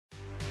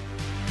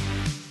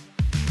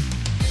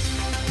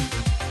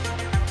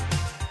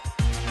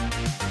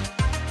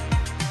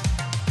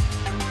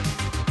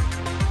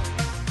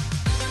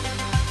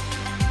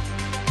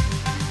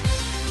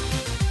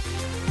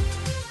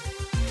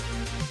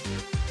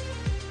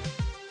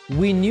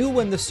We knew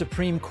when the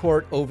Supreme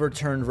Court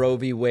overturned Roe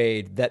v.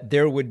 Wade that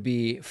there would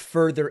be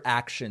further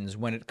actions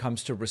when it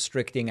comes to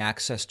restricting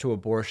access to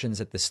abortions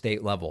at the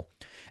state level.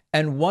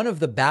 And one of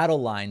the battle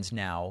lines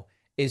now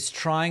is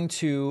trying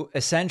to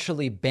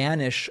essentially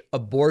banish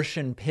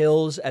abortion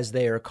pills, as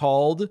they are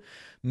called,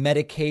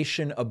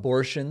 medication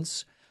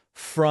abortions,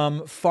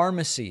 from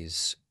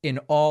pharmacies in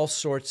all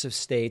sorts of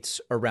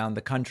states around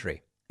the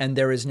country. And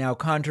there is now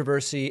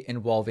controversy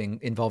involving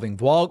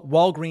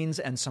Walgreens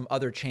and some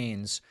other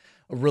chains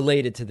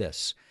related to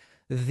this.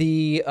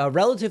 The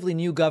relatively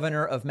new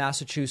governor of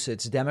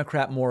Massachusetts,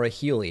 Democrat Maura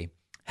Healey,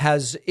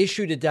 has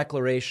issued a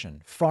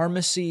declaration.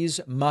 Pharmacies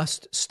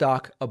must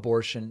stock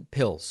abortion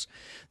pills.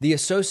 The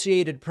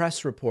Associated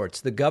Press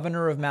reports the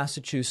governor of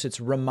Massachusetts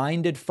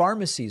reminded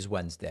pharmacies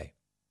Wednesday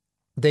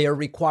they are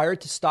required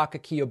to stock a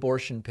key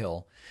abortion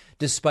pill,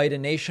 despite a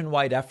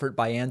nationwide effort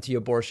by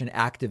anti-abortion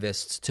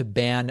activists to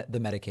ban the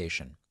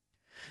medication.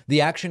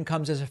 The action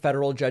comes as a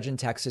federal judge in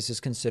Texas is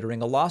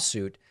considering a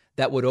lawsuit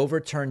that would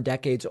overturn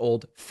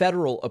decades-old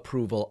federal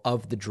approval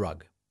of the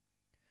drug.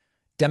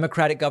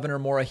 Democratic Governor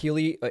Maura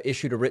Healey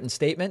issued a written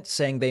statement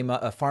saying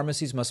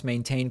pharmacies must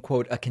maintain,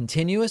 quote, a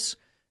continuous,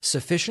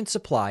 sufficient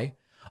supply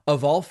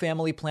of all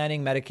family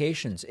planning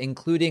medications,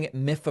 including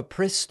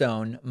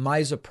mifepristone,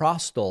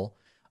 misoprostol,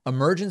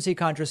 emergency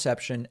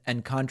contraception,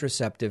 and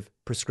contraceptive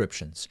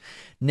prescriptions.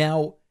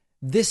 Now,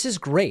 this is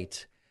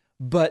great,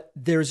 but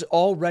there's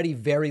already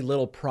very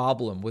little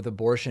problem with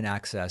abortion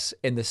access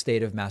in the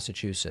state of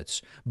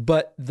Massachusetts.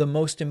 But the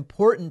most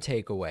important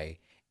takeaway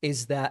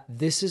is that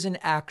this is an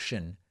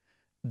action,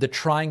 the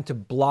trying to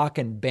block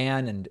and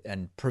ban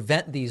and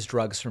prevent these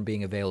drugs from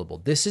being available.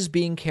 This is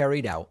being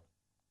carried out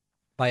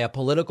by a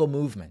political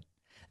movement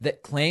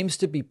that claims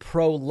to be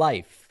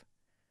pro-life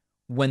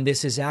when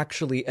this is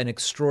actually an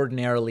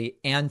extraordinarily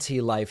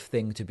anti-life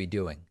thing to be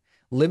doing.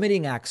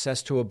 Limiting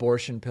access to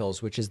abortion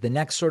pills, which is the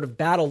next sort of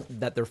battle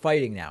that they're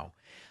fighting now.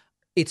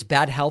 It's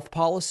bad health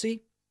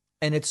policy,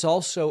 and it's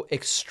also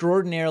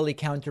extraordinarily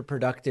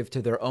counterproductive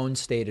to their own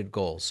stated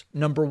goals.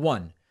 Number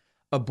one,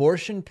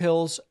 abortion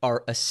pills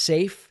are a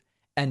safe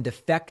and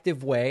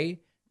effective way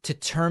to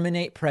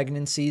terminate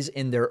pregnancies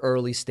in their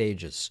early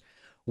stages.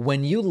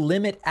 When you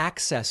limit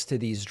access to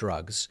these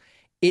drugs,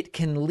 it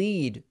can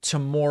lead to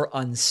more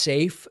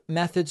unsafe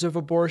methods of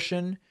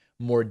abortion,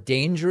 more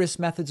dangerous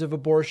methods of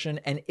abortion,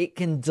 and it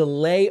can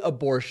delay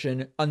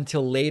abortion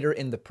until later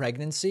in the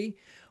pregnancy,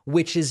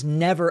 which is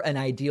never an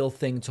ideal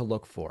thing to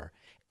look for.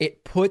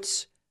 It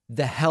puts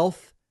the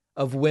health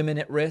of women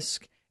at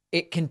risk.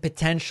 It can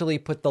potentially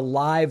put the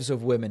lives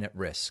of women at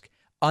risk.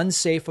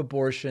 Unsafe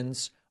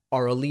abortions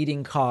are a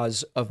leading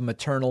cause of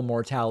maternal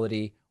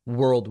mortality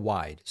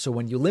worldwide. So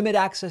when you limit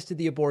access to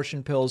the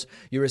abortion pills,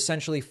 you're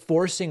essentially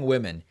forcing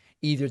women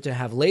either to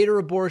have later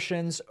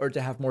abortions or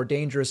to have more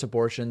dangerous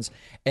abortions.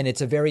 And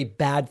it's a very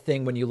bad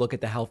thing when you look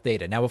at the health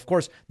data. Now, of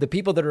course, the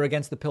people that are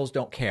against the pills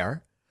don't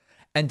care.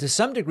 And to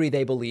some degree,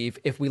 they believe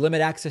if we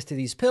limit access to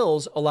these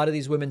pills, a lot of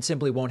these women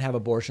simply won't have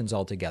abortions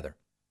altogether.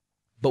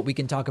 But we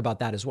can talk about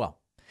that as well.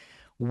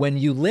 When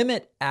you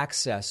limit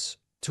access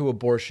to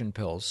abortion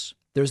pills,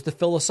 there's the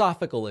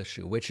philosophical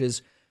issue, which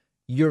is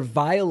you're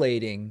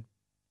violating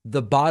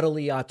the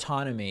bodily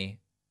autonomy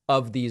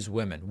of these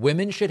women.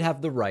 Women should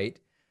have the right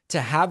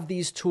to have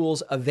these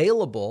tools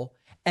available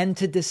and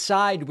to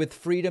decide with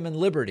freedom and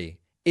liberty,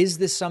 is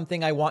this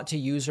something I want to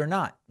use or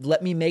not?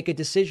 Let me make a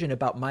decision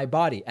about my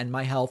body and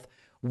my health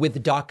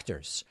with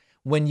doctors.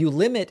 When you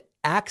limit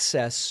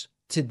access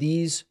to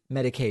these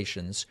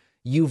medications,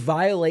 you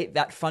violate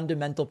that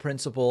fundamental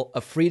principle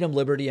of freedom,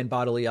 liberty, and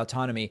bodily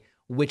autonomy,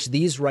 which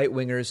these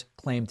right-wingers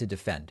claim to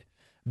defend.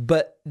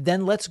 But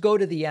then let's go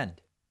to the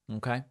end,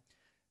 okay?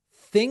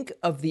 Think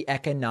of the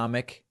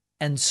economic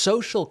and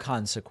social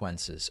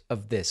consequences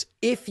of this.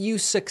 If you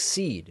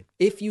succeed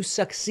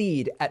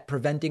at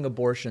preventing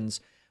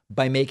abortions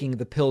by making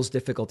the pills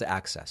difficult to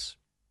access,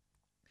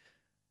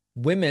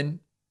 women,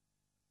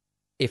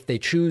 if they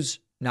choose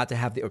not to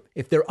have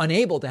if they're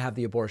unable to have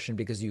the abortion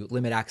because you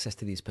limit access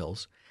to these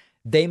pills,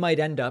 they might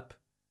end up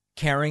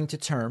carrying to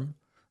term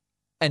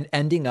and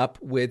ending up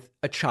with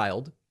a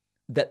child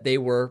that they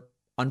were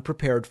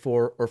unprepared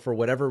for or for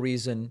whatever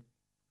reason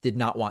did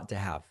not want to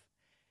have.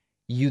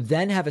 You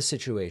then have a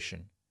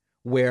situation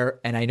where,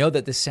 and I know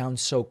that this sounds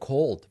so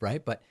cold,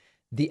 right? But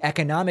the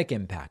economic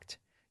impact,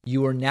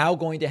 you are now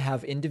going to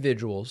have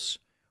individuals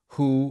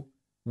who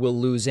will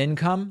lose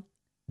income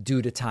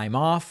due to time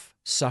off,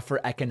 suffer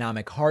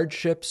economic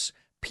hardships,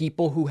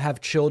 people who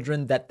have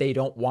children that they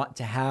don't want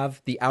to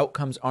have. The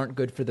outcomes aren't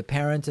good for the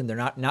parents and they're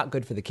not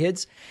good for the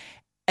kids.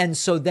 And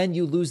so then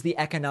you lose the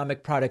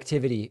economic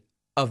productivity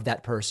of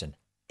that person.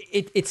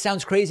 It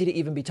sounds crazy to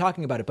even be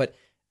talking about it, but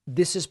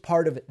this is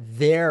part of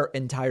their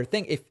entire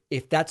thing.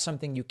 If that's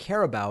something you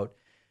care about,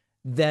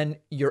 then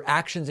your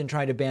actions in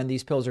trying to ban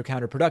these pills are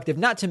counterproductive.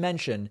 Not to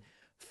mention,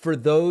 for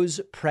those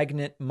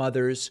pregnant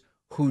mothers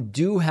who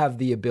do have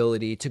the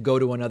ability to go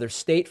to another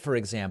state, for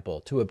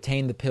example, to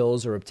obtain the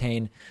pills or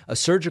obtain a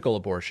surgical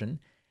abortion,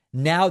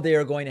 now they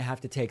are going to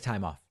have to take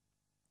time off.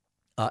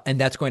 And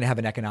that's going to have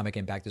an economic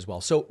impact as well.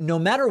 So no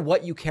matter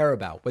what you care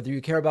about, whether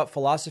you care about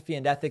philosophy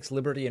and ethics,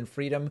 liberty and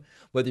freedom,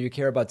 whether you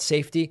care about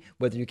safety,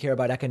 whether you care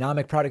about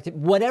economic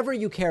productivity, whatever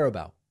you care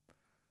about,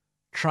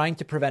 trying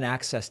to prevent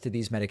access to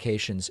these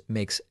medications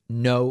makes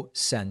no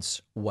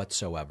sense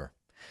whatsoever.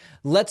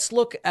 Let's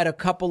look at a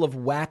couple of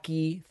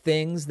wacky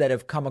things that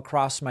have come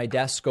across my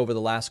desk over the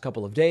last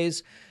couple of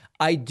days.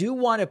 I do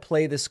want to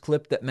play this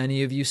clip that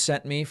many of you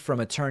sent me from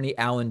attorney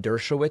Alan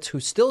Dershowitz, who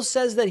still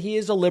says that he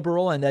is a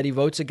liberal and that he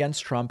votes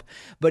against Trump,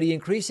 but he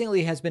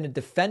increasingly has been a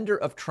defender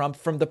of Trump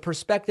from the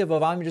perspective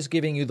of, I'm just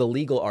giving you the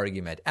legal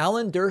argument.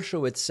 Alan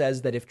Dershowitz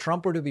says that if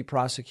Trump were to be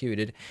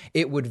prosecuted,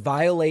 it would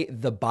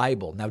violate the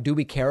Bible. Now, do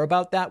we care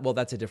about that? Well,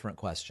 that's a different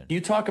question.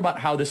 You talk about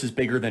how this is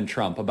bigger than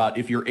Trump, about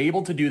if you're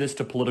able to do this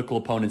to political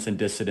opponents and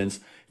dissidents,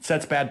 it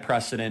sets bad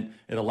precedent.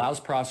 It allows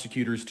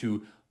prosecutors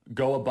to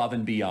go above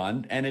and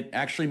beyond, and it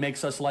actually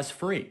makes us less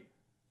free.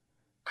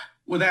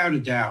 Without a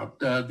doubt.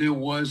 There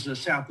was a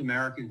South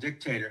American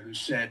dictator who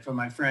said, for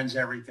my friends,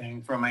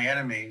 everything, for my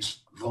enemies,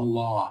 the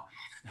law.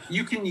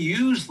 You can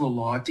use the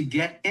law to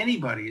get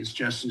anybody, as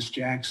Justice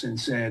Jackson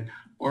said,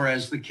 or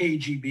as the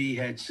KGB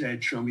had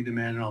said, show me the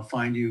man and I'll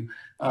find you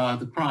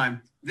the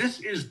crime.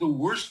 This is the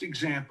worst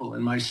example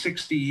in my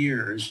 60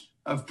 years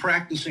of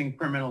practicing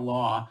criminal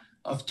law,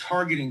 of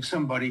targeting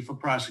somebody for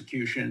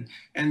prosecution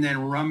and then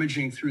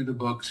rummaging through the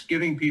books,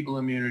 giving people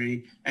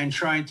immunity and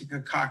trying to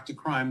concoct a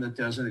crime that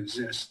doesn't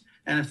exist.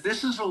 And if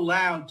this is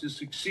allowed to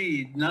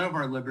succeed, none of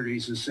our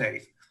liberties is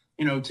safe.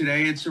 You know,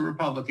 today it's a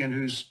Republican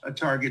who's a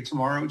target.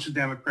 Tomorrow it's a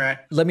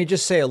Democrat. Let me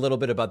just say a little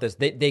bit about this.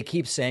 They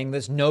keep saying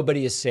this.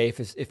 Nobody is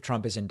safe if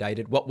Trump is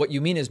indicted. What you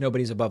mean is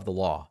nobody's above the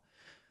law.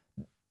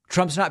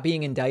 Trump's not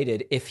being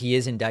indicted if he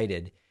is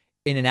indicted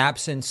in an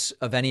absence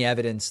of any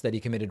evidence that he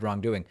committed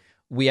wrongdoing.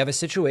 We have a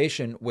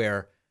situation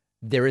where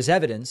there is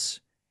evidence,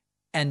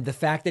 and the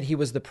fact that he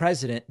was the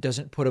president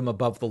doesn't put him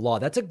above the law.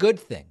 That's a good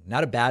thing,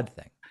 not a bad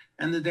thing.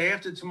 And the day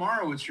after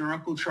tomorrow, it's your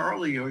Uncle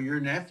Charlie or your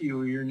nephew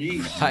or your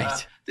niece.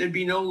 Right. There'd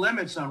be no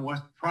limits on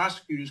what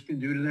prosecutors can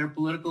do to their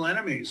political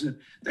enemies. And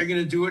they're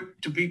going to do it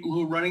to people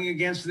who are running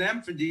against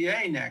them for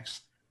DA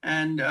next.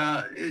 And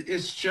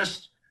it's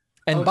just...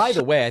 And by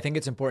the way, I think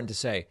it's important to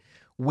say,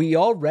 we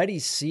already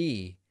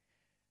see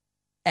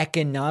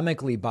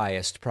economically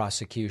biased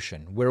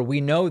prosecution, where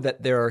we know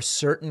that there are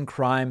certain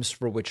crimes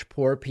for which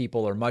poor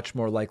people are much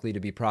more likely to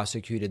be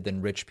prosecuted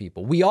than rich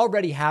people. We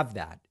already have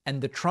that. And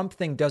the Trump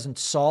thing doesn't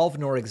solve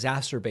nor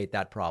exacerbate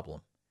that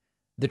problem.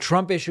 The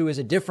Trump issue is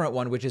a different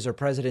one, which is our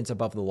president's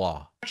above the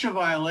law. Such a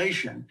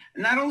violation,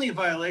 and not only a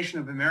violation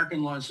of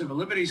American law and civil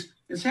liberties,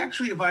 it's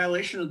actually a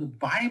violation of the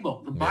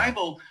Bible. The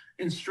Bible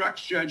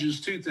instructs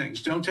judges two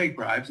things. Don't take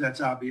bribes. That's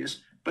obvious.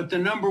 But the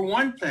number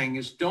one thing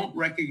is don't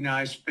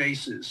recognize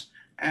faces.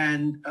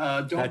 And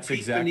don't. That's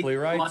exactly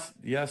right.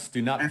 Yes.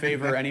 Do not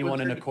favor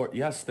anyone in a court.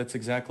 Yes, that's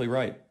exactly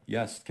right.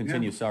 Yes.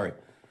 Continue. Yeah. Sorry.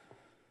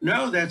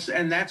 No,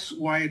 that's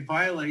why it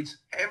violates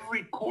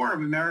every core of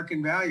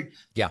American value.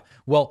 Yeah.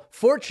 Well,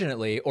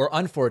 fortunately or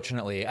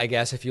unfortunately, I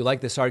guess, if you like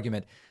this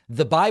argument,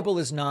 the Bible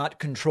is not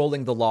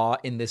controlling the law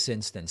in this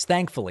instance.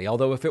 Thankfully,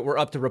 although if it were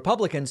up to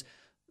Republicans,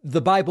 the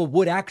Bible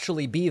would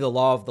actually be the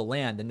law of the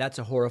land. And that's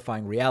a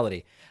horrifying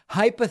reality.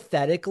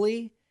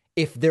 Hypothetically,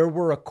 if there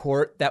were a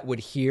court that would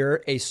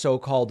hear a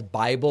so-called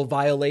Bible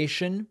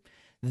violation,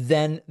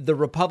 then the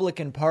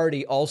Republican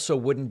Party also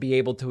wouldn't be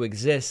able to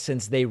exist,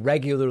 since they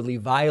regularly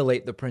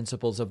violate the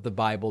principles of the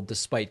Bible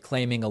despite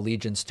claiming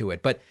allegiance to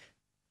it. But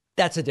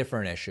that's a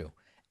different issue.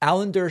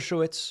 Alan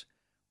Dershowitz,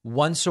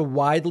 once a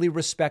widely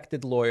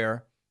respected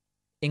lawyer,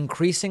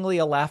 increasingly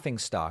a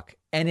laughingstock.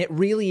 And it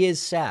really is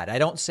sad. I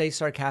don't say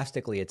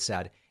sarcastically it's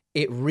sad.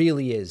 It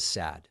really is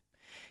sad.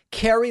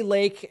 Kari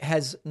Lake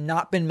has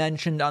not been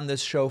mentioned on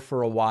this show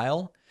for a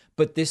while,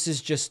 but this is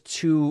just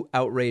too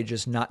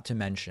outrageous not to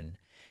mention.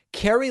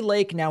 Kari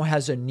Lake now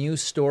has a new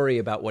story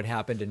about what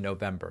happened in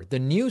November. The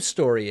new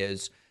story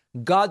is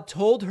God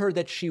told her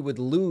that she would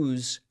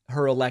lose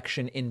her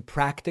election in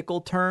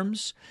practical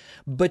terms,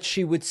 but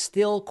she would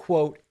still,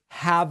 quote,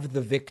 have the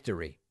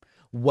victory,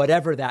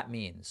 whatever that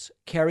means.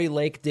 Kari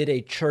Lake did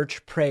a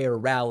church prayer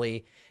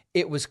rally.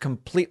 It was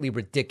completely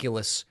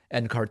ridiculous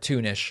and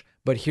cartoonish.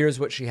 But here's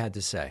what she had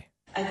to say.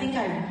 I think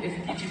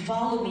if you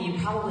follow me, you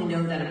probably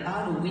know that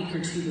about a week or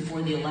two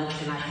before the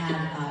election,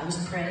 I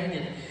was praying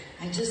and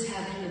I just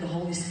had kind of the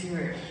Holy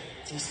Spirit.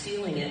 I was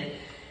feeling it.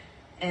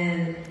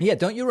 And yeah,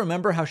 don't you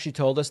remember how she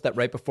told us that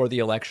right before the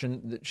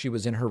election that she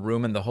was in her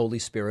room and the Holy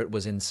Spirit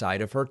was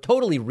inside of her?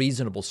 Totally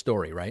reasonable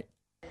story, right?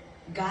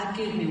 God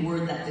gave me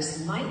word that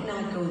this might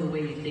not go the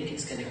way you think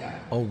it's going to go.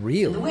 Oh,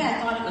 really? And the way I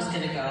thought it was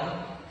going to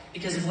go,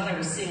 because of what I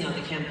was seeing on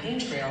the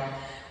campaign trail,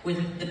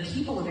 with the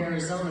people of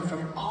Arizona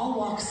from all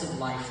walks of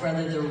life,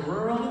 whether they're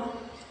rural,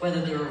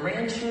 whether they're a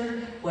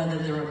rancher, whether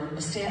they're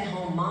a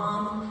stay-at-home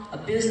mom, a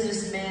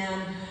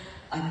businessman,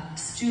 a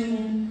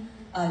student,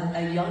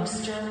 a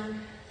youngster.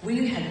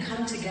 We had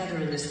come together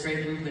in this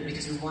great movement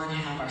because we want to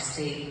have our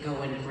state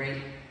go in a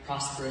great,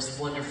 prosperous,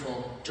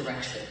 wonderful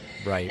direction.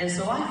 Right. And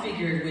so I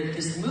figured with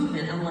this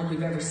movement, unlike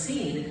we've ever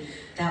seen,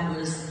 that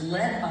was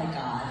led by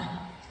God,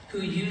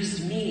 who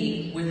used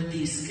me with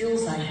the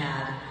skills I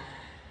had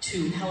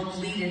to help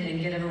lead it and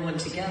get everyone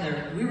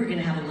together, we were going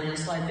to have a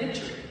landslide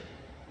victory.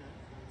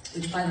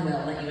 Which, by the way,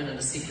 I'll let you in on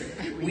a secret.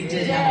 We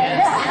did have a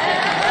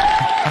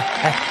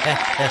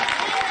landslide.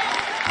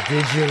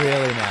 Did you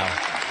really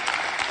now?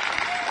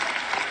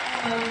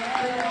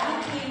 But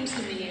God came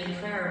to me in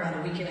prayer about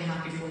a week and a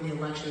half before the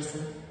election and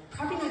said,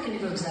 probably not going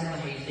to go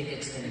exactly how you think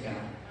it's going to go.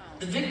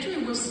 The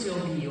victory will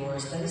still be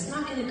yours, but it's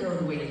not going to go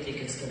the way you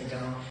think it's going to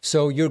go.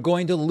 So you're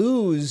going to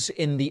lose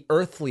in the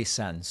earthly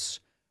sense,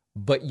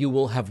 but you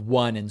will have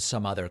won in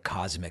some other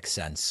cosmic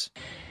sense.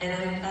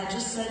 And I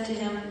just said to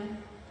him,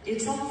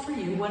 it's all for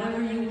you,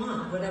 whatever you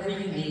want, whatever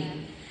you need.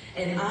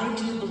 And I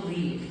do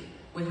believe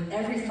with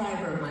every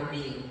fiber of my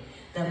being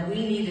that we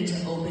needed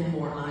to open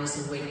more eyes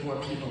and wake more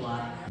people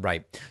up.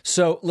 Right.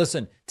 So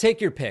listen, take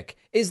your pick.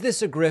 Is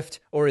this a grift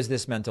or is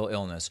this mental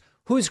illness?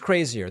 Who's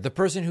crazier, the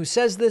person who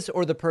says this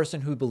or the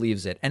person who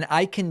believes it? And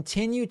I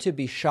continue to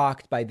be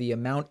shocked by the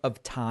amount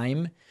of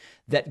time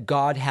that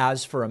God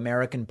has for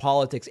American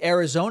politics,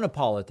 Arizona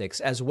politics,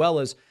 as well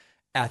as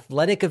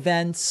athletic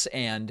events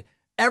and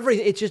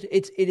everything.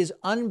 It is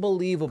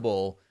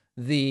unbelievable,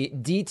 the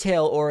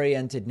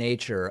detail-oriented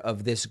nature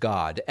of this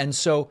God. And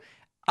so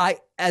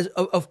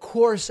of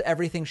course,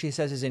 everything she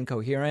says is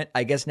incoherent.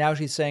 I guess now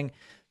she's saying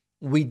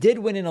we did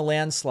win in a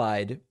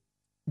landslide,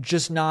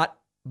 just not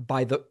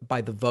by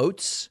the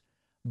votes,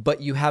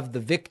 but you have the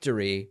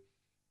victory,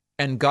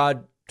 and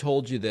God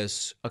told you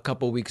this a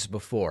couple weeks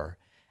before.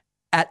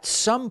 At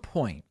some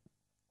point,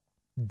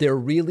 there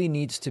really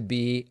needs to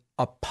be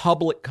a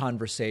public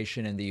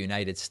conversation in the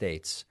United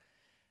States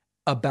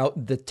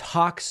about the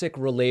toxic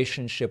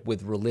relationship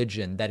with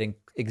religion that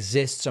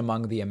exists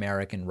among the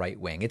American right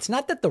wing. It's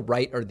not that the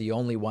right are the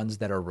only ones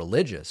that are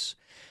religious,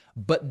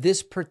 but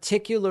this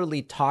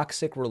particularly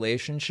toxic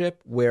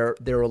relationship where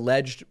their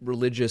alleged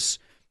religious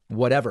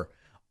whatever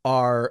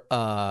are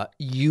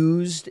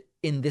used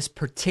in this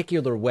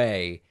particular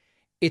way.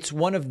 It's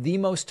one of the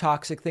most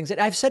toxic things.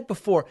 And I've said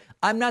before,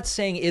 I'm not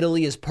saying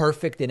Italy is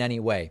perfect in any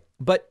way.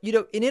 But, you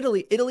know, in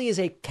Italy is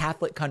a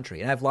Catholic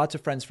country. And I have lots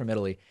of friends from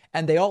Italy,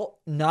 and they all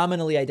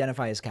nominally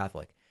identify as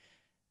Catholic.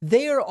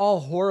 They are all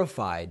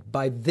horrified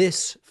by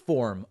this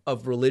form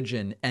of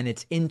religion and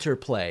its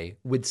interplay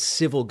with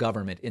civil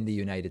government in the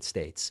United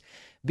States.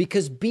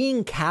 Because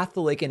being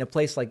Catholic in a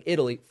place like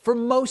Italy, for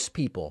most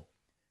people,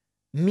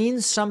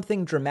 means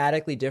something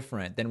dramatically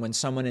different than when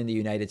someone in the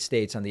United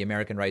States on the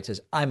American right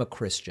says, I'm a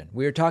Christian.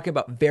 We are talking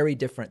about very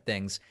different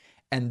things.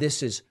 And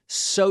this is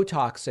so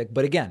toxic.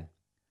 But again,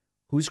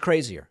 who's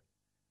crazier?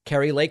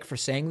 Kari Lake for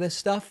saying this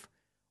stuff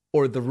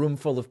or the room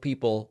full of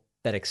people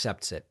that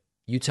accepts it?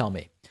 You tell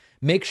me.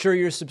 Make sure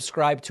you're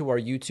subscribed to our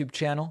YouTube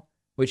channel,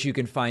 which you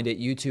can find at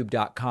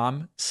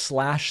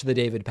youtube.com/The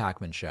David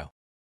Pakman Show.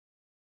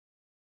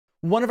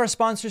 One of our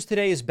sponsors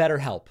today is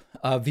BetterHelp.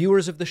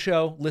 Viewers of the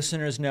show,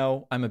 listeners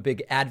know I'm a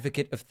big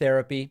advocate of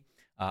therapy.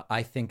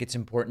 I think it's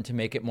important to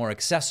make it more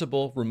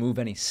accessible, remove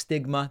any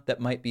stigma that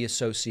might be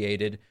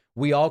associated.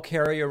 We all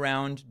carry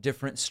around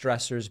different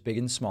stressors, big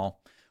and small.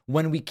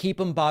 When we keep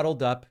them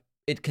bottled up,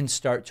 it can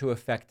start to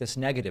affect us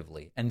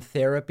negatively. And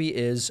therapy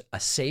is a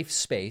safe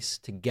space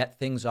to get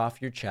things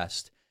off your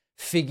chest,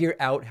 figure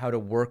out how to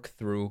work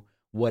through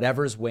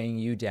whatever's weighing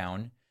you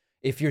down.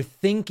 If you're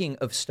thinking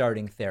of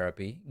starting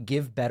therapy,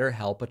 give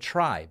BetterHelp a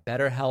try.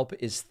 BetterHelp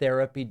is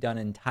therapy done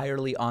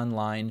entirely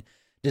online,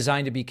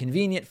 designed to be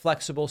convenient,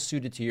 flexible,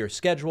 suited to your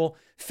schedule.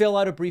 Fill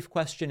out a brief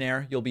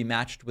questionnaire. You'll be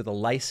matched with a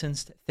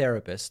licensed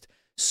therapist.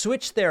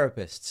 Switch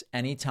therapists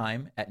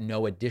anytime at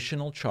no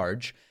additional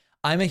charge.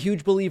 I'm a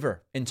huge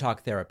believer in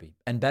talk therapy,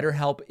 and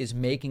BetterHelp is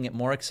making it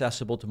more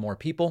accessible to more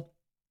people.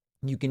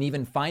 You can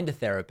even find a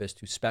therapist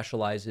who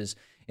specializes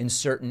in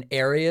certain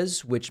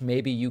areas, which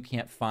maybe you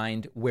can't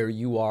find where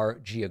you are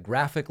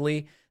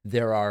geographically.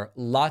 There are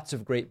lots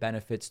of great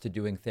benefits to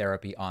doing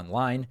therapy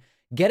online.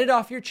 Get it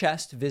off your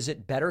chest.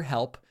 Visit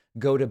BetterHelp.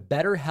 Go to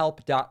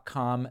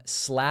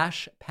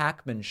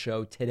betterhelp.com/Pakman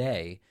Show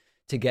today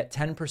to get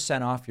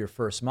 10% off your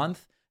first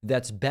month.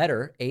 That's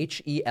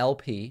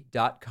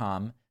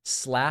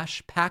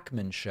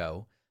betterhelp.com/Pakman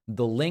Show.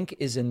 The link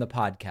is in the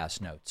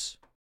podcast notes.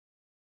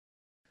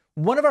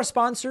 One of our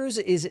sponsors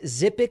is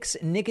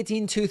Zippix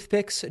nicotine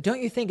toothpicks.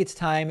 Don't you think it's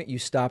time you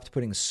stopped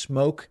putting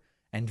smoke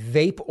and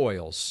vape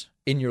oils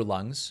in your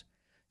lungs?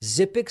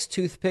 Zippix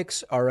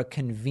toothpicks are a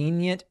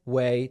convenient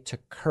way to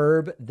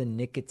curb the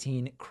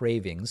nicotine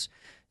cravings.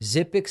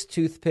 Zippix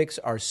toothpicks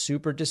are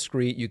super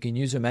discreet. You can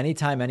use them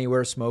anytime,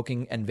 anywhere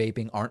smoking and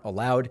vaping aren't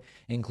allowed,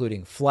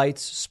 including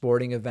flights,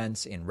 sporting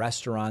events, in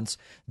restaurants.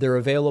 They're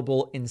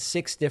available in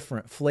 6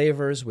 different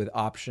flavors with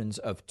options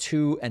of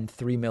 2 and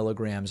 3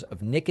 milligrams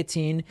of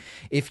nicotine.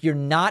 If you're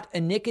not a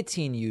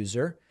nicotine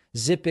user,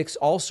 Zippix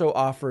also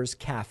offers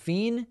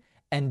caffeine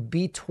and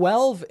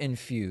B12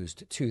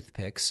 infused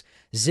toothpicks.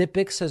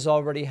 Zippix has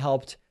already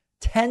helped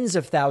tens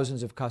of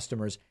thousands of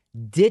customers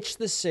ditch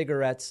the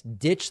cigarettes,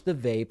 ditch the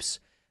vapes.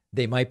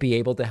 They might be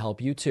able to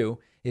help you too.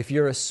 If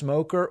you're a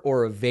smoker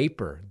or a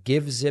vapor,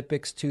 give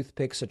Zippix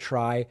toothpicks a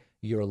try.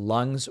 Your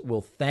lungs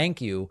will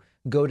thank you.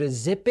 Go to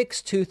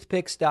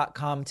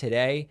zippixtoothpicks.com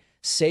today.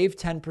 Save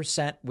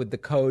 10% with the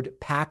code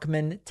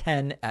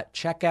PACMAN10 at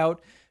checkout.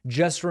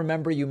 Just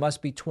remember, you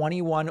must be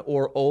 21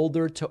 or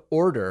older to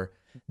order.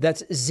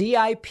 That's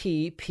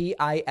ZIPPIX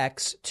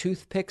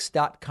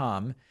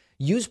toothpicks.com.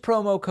 Use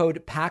promo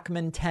code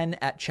PACMAN10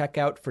 at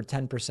checkout for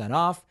 10%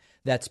 off.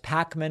 That's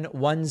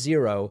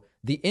PACMAN10.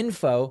 The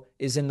info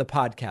is in the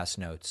podcast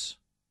notes.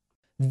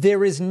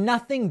 There is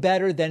nothing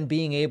better than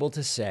being able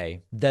to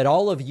say that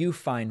all of you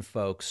fine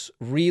folks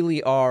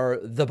really are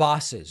the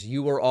bosses.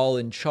 You are all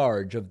in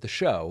charge of the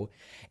show,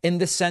 in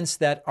the sense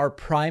that our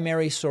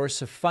primary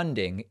source of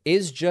funding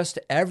is just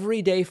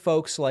everyday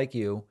folks like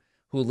you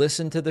who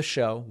listen to the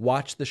show,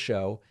 watch the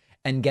show,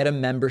 and get a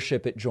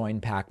membership at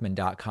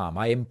joinpacman.com.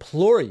 I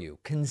implore you,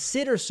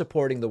 consider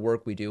supporting the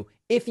work we do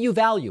if you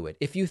value it.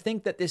 If you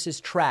think that this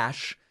is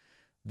trash,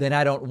 then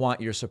I don't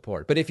want your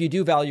support. But if you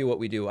do value what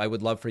we do, I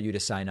would love for you to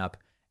sign up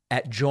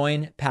at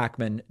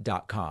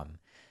joinpacman.com.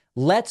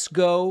 Let's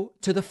go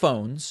to the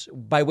phones,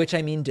 by which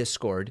I mean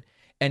Discord,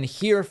 and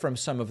hear from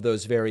some of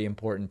those very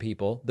important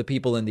people, the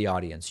people in the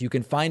audience. You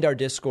can find our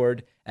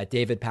Discord at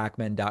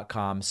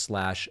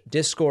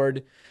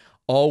davidpacman.com/Discord.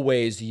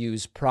 Always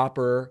use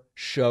proper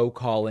show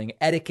calling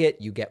etiquette.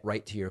 You get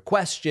right to your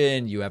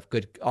question. You have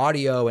good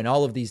audio and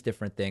all of these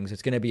different things.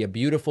 It's going to be a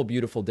beautiful,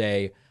 beautiful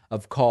day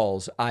of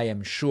calls, I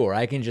am sure.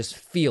 I can just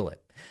feel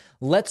it.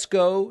 Let's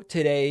go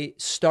today,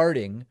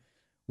 starting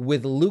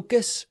with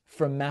Lucas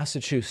from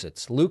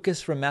Massachusetts.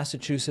 Lucas from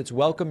Massachusetts,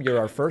 welcome. You're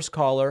our first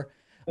caller.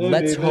 Hello,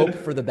 Let's David. hope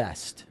for the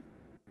best.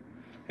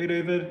 Hey,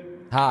 David.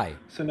 Hi.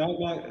 So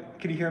now,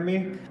 can you hear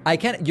me? I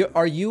can.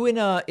 Are you in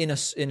an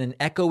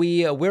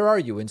echoey? Where are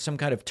you? In some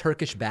kind of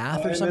Turkish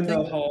bath or something?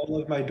 I'm in the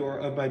hall of my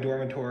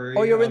dormitory.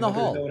 Oh, you're in the but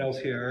hall. There's no one else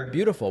here.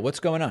 Beautiful. What's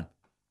going on?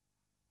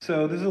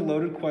 So this is a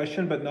loaded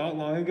question, but not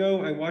long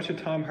ago, I watched a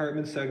Tom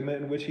Hartman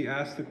segment in which he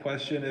asked the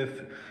question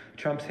if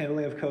Trump's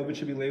handling of COVID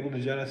should be labeled a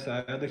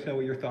genocide. I'd like to know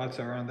what your thoughts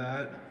are on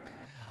that.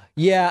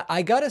 Yeah,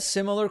 I got a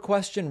similar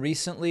question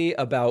recently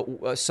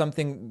about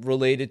something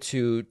related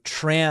to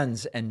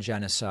trans and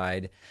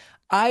genocide.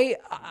 I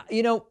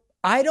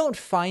don't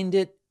find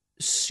it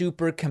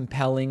super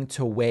compelling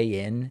to weigh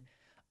in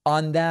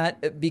on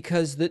that,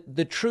 because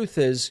the truth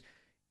is,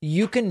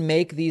 you can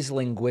make these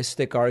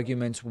linguistic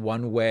arguments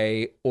one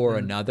way or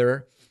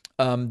another.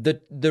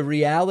 The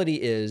reality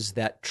is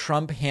that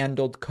Trump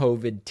handled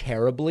COVID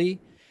terribly,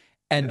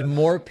 and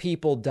more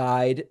people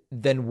died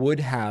than would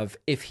have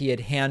if he had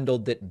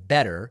handled it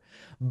better.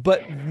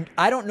 But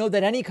I don't know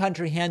that any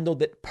country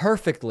handled it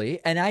perfectly.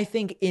 And I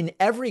think in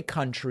every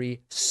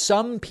country,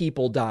 some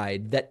people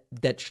died that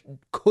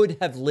could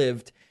have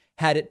lived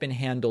had it been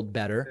handled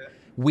better.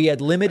 We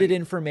had limited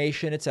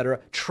information, et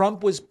cetera.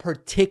 Trump was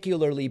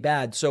particularly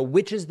bad. So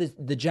which is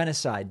the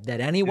genocide?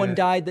 That anyone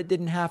died that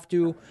didn't have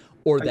to,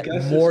 or that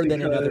more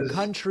than in other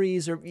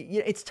countries? Or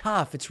it's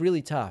tough. It's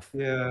really tough.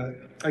 Yeah,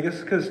 I guess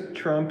because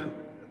Trump,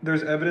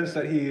 there's evidence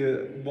that he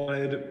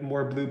wanted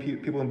more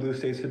people in blue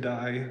states to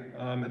die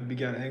at the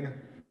beginning.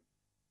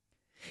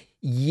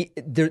 You're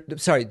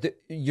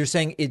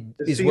saying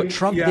what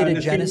Trump did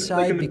a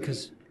genocide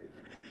because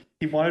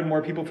he wanted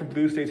more people from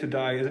blue states to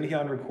die. Isn't he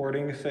on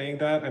recording saying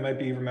that? I might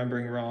be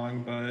remembering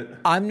wrong, but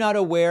I'm not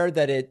aware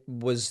that it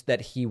was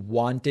that he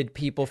wanted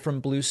people from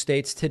blue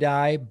states to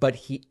die, but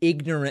he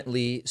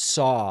ignorantly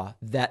saw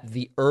that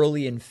the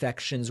early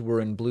infections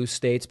were in blue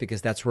states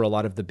because that's where a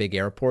lot of the big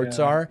airports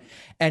are.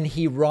 And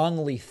he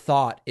wrongly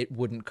thought it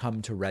wouldn't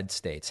come to red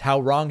states. How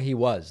wrong he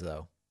was,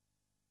 though.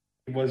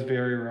 He was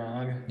very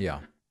wrong. Yeah.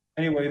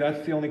 Anyway,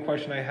 that's the only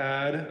question I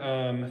had.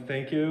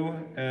 Thank you,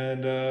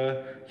 and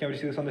can't wait to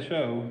see this on the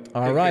show.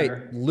 All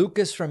right.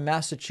 Lucas from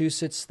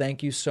Massachusetts,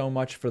 thank you so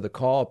much for the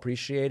call.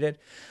 Appreciate it.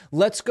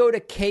 Let's go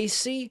to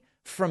Casey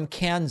from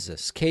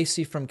Kansas.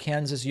 Casey from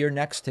Kansas, you're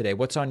next today.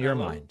 What's on your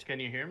mind? Can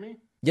you hear me?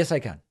 Yes, I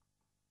can.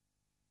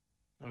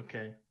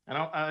 Okay. And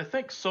I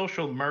think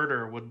social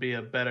murder would be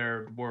a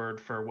better word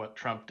for what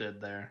Trump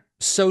did there.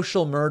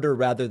 Social murder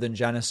rather than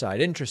genocide.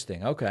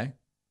 Interesting. Okay.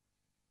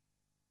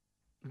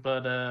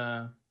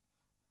 But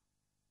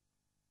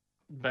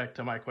back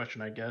to my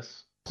question, I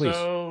guess. Please.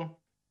 So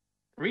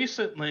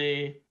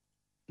recently,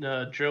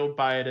 Joe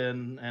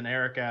Biden and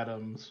Eric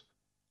Adams,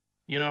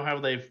 you know how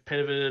they've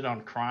pivoted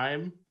on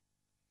crime?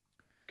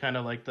 Kind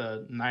of like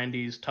the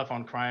 90s tough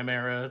on crime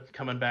era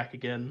coming back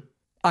again.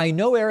 I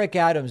know Eric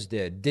Adams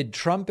did. Did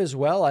Trump as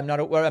well? I'm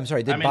not aware. I'm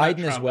sorry. Did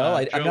Biden as well?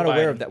 I'm not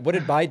aware of that. What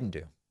did Biden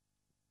do?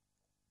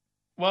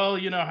 Well,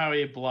 you know how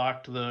he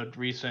blocked the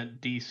recent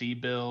DC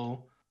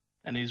bill,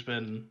 and he's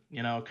been,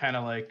 kind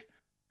of like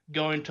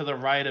going to the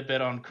right a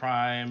bit on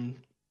crime,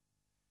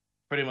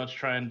 pretty much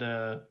trying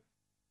to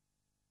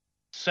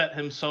set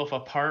himself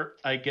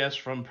apart, I guess,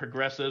 from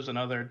progressives and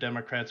other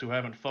Democrats who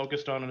haven't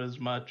focused on it as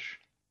much.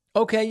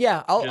 Okay,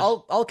 yeah,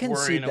 I'll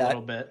concede that. A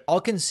little bit. I'll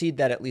concede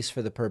that, at least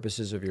for the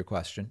purposes of your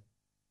question.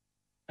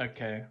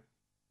 Okay.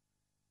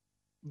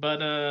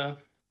 But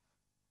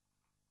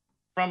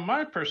from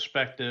my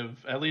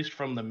perspective, at least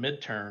from the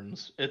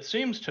midterms, it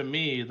seems to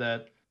me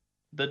that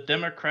the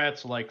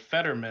Democrats like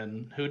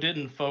Fetterman, who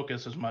didn't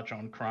focus as much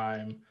on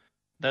crime,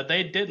 that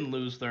they didn't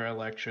lose their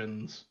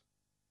elections.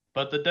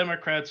 But the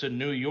Democrats in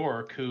New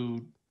York,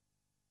 who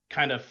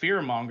kind of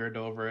fear-mongered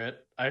over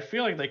it, I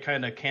feel like they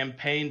kind of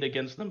campaigned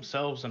against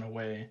themselves in a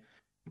way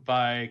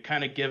by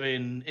kind of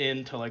giving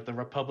in to like the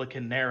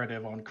Republican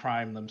narrative on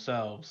crime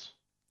themselves.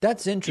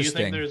 That's Do you interesting.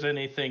 think there's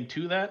anything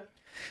to that?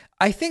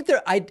 I think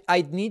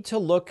I'd need to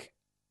look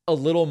a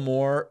little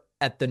more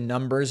at the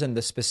numbers and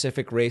the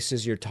specific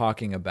races you're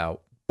talking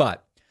about.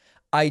 But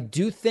I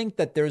do think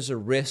that there's a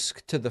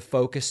risk to the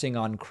focusing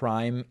on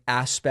crime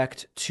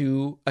aspect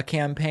to a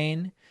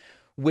campaign,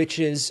 which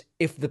is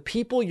if the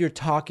people you're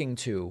talking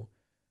to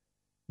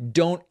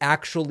don't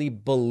actually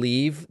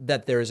believe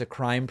that there's a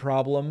crime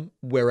problem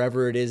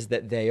wherever it is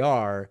that they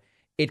are,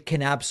 it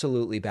can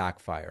absolutely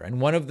backfire.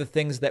 And one of the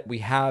things that we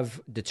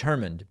have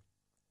determined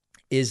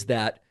is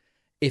that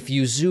if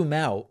you zoom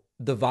out,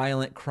 the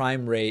violent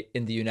crime rate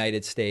in the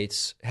United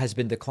States has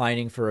been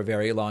declining for a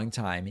very long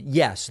time.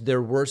 Yes,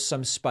 there were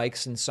some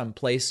spikes in some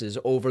places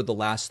over the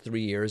last 3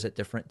 years at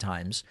different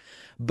times,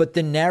 but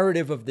the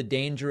narrative of the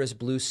dangerous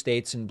blue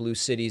states and blue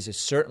cities is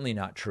certainly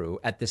not true.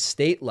 At the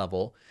state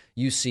level,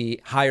 you see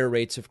higher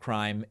rates of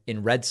crime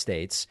in red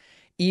states.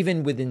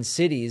 Even within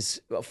cities,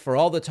 for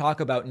all the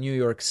talk about New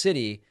York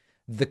City,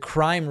 the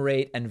crime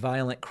rate and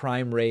violent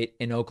crime rate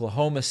in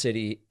Oklahoma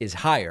City is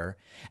higher.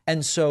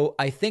 And so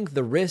I think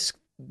the risk,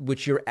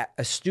 which you're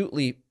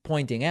astutely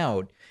pointing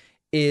out,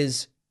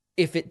 is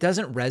if it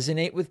doesn't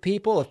resonate with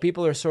people, if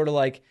people are sort of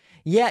like,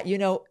 yeah, you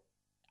know,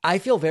 I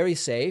feel very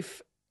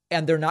safe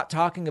and they're not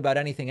talking about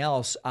anything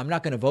else, I'm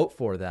not going to vote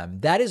for them.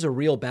 That is a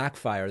real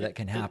backfire that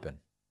can happen.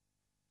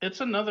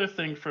 It's another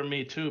thing for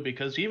me too,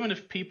 because even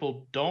if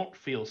people don't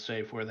feel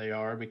safe where they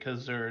are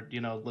because they're,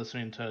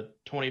 listening to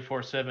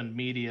 24/7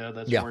 media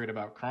that's worried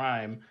about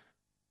crime,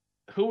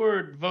 who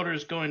are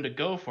voters going to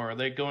go for? Are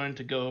they going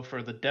to go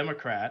for the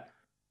Democrat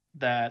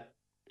that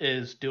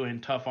is doing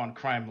tough on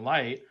crime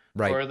light,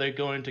 right, or are they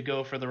going to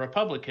go for the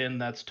Republican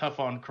that's tough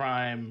on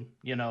crime,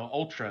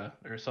 ultra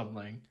or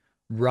something?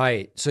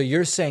 Right. So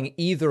you're saying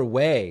either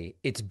way,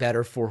 it's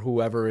better for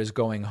whoever is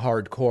going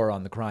hardcore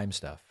on the crime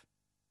stuff.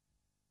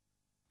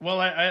 Well,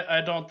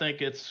 I don't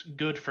think it's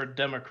good for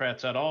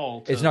Democrats at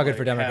all. It's not good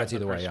for Democrats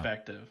either way.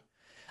 Perspective.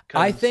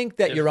 I think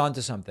that you're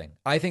onto something.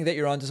 I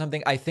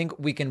think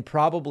we can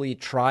probably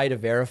try to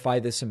verify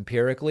this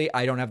empirically.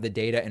 I don't have the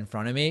data in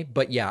front of me,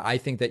 but yeah, I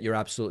think that you're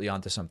absolutely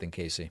onto something,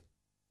 Casey.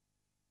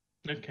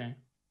 Okay.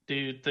 Do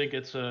you think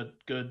it's a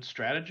good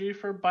strategy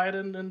for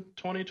Biden in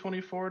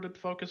 2024 to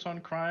focus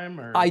on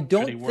crime? Or I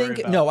don't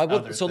think. No, I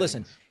will. So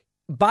listen,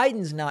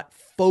 Biden's not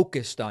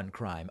focused on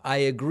crime. I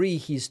agree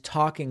he's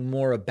talking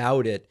more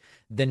about it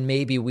than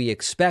maybe we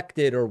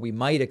expected or we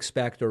might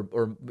expect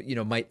or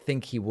might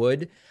think he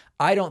would.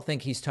 I don't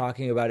think he's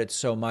talking about it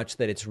so much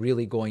that it's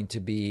really going to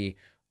be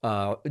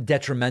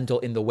detrimental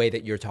in the way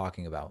that you're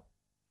talking about.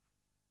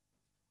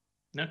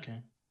 Okay.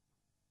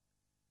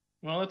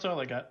 Well, that's all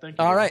I got. Thank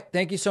you. All right.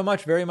 Thank you so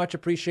much. Very much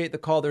appreciate the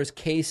call. There's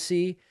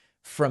Casey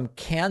from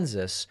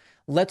Kansas.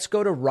 Let's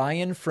go to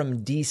Ryan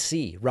from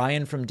D.C.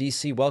 Ryan from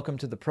D.C., welcome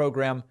to the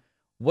program.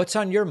 What's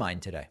on your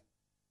mind today?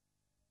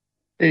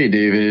 Hey,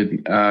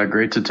 David.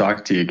 Great to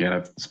talk to you again.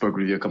 I've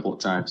spoken with you a couple of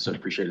times, so I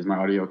appreciate it. Is my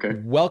audio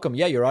okay? Welcome.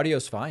 Yeah, your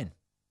audio's fine.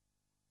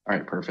 All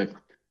right, perfect.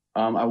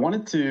 I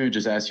wanted to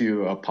just ask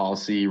you a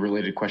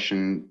policy-related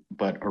question,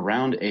 but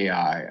around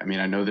AI. I mean,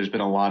 I know there's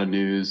been a lot of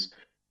news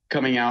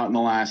coming out in the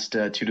last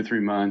 2 to 3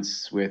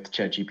 months with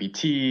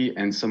ChatGPT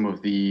and some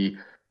of the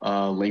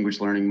language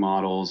learning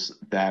models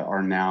that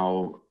are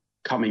now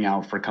coming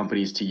out for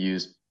companies to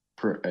use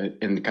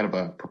in kind of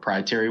a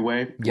proprietary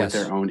way with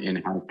their own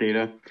in-house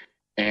data.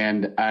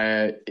 And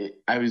I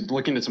was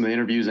looking at some of the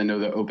interviews. I know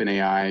the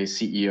OpenAI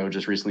CEO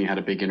just recently had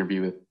a big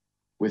interview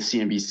with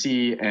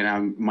CNBC.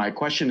 And my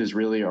question is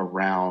really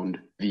around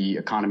the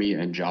economy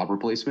and job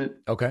replacement.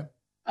 Okay.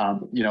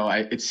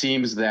 It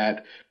seems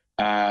that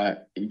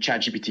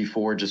ChatGPT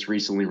 4 just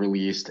recently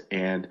released,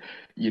 and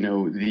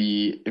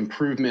the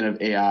improvement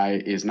of AI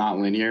is not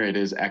linear; it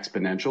is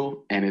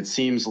exponential. And it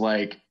seems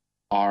like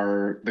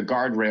the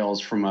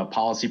guardrails from a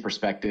policy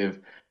perspective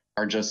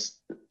are just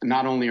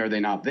not only are they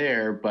not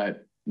there,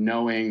 but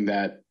knowing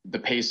that the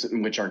pace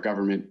in which our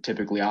government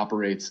typically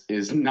operates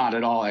is not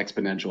at all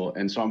exponential.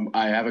 And so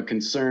I have a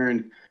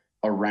concern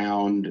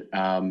around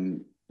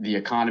the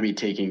economy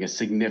taking a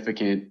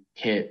significant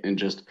hit and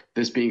just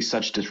this being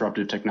such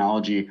disruptive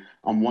technology.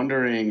 I'm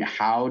wondering,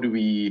 how do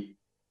we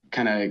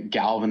kind of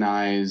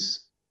galvanize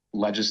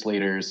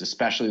legislators,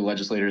 especially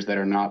legislators that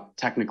are not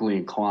technically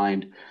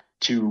inclined,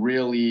 to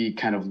really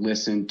kind of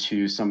listen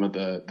to some of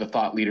the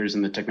thought leaders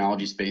in the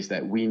technology space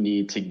that we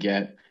need to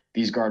get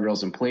these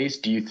guardrails in place?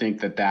 Do you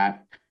think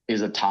that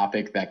is a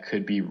topic that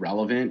could be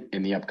relevant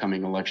in the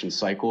upcoming election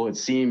cycle? It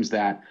seems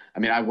that,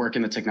 I work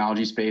in the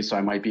technology space, so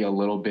I might be a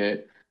little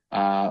bit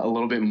a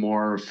little bit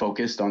more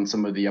focused on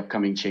some of the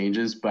upcoming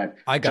changes. But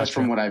just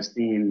from what I've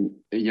seen,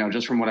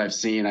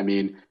 I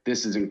mean,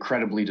 this is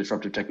incredibly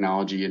disruptive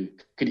technology and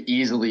could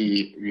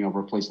easily,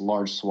 replace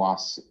large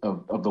swaths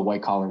of the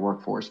white collar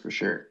workforce for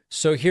sure.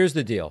 So here's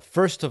the deal.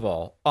 First of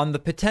all, on the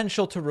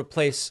potential to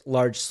replace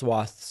large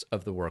swaths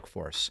of the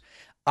workforce,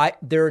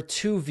 there are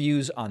two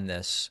views on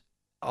this.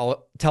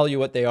 I'll tell you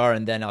what they are,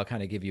 and then I'll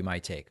kind of give you my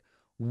take.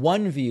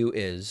 One view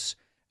is,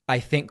 I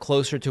think,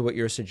 closer to what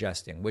you're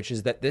suggesting, which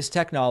is that this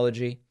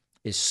technology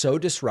is so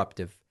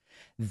disruptive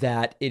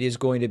that it is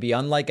going to be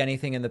unlike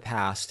anything in the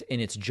past in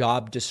its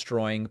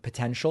job-destroying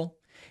potential.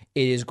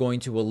 It is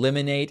going to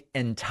eliminate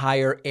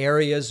entire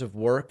areas of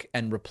work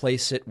and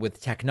replace it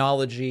with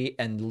technology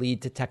and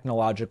lead to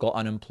technological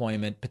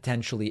unemployment,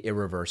 potentially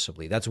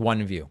irreversibly. That's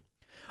one view.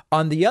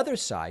 On the other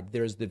side,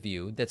 there's the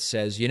view that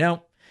says,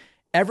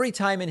 every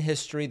time in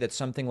history that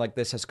something like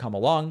this has come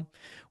along,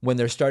 when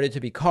there started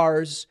to be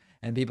cars,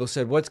 and people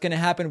said, what's going to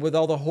happen with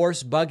all the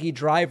horse buggy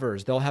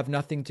drivers? They'll have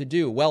nothing to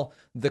do. Well,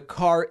 the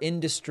car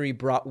industry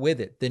brought with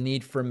it the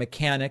need for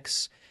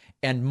mechanics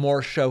and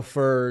more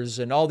chauffeurs,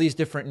 and all these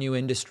different new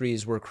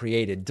industries were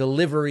created,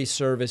 delivery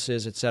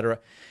services, etc.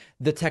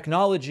 The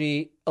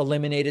technology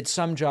eliminated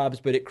some jobs,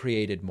 but it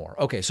created more.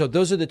 Okay, so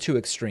those are the two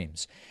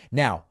extremes.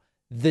 Now,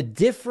 the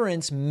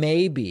difference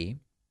may be,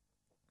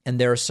 and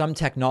there are some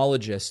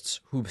technologists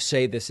who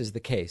say this is the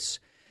case,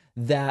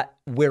 that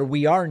where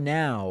we are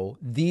now,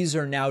 these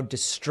are now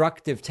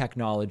destructive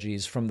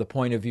technologies from the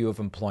point of view of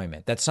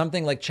employment. That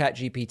something like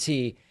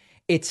ChatGPT,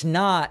 it's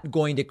not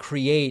going to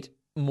create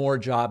more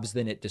jobs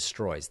than it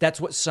destroys.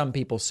 That's what some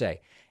people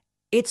say.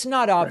 It's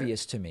not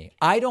obvious to me.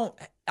 I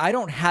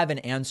don't have an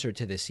answer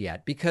to this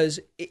yet, because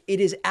it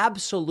is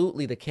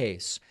absolutely the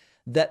case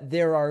that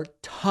there are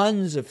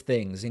tons of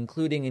things,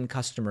 including in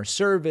customer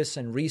service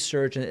and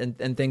research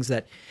and things,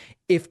 that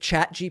if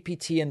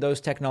ChatGPT and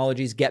those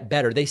technologies get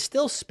better, they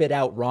still spit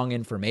out wrong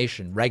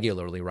information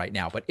regularly right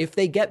now. But if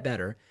they get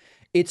better,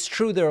 it's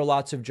true there are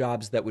lots of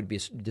jobs that would be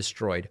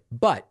destroyed.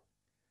 But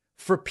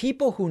for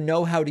people who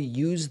know how to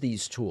use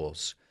these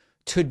tools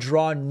to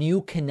draw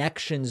new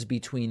connections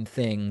between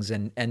things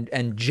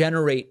and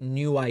generate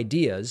new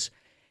ideas,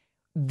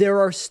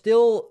 there's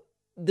still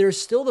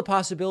the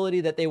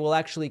possibility that they will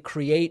actually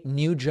create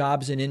new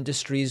jobs in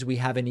industries we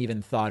haven't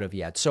even thought of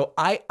yet. So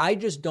I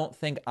just don't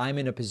think I'm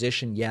in a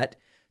position yet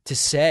to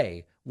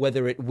say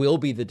whether it will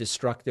be the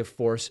destructive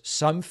force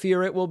some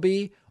fear it will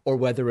be, or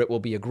whether it will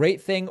be a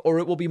great thing, or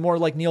it will be more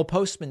like Neil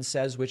Postman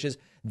says, which is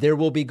there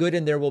will be good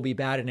and there will be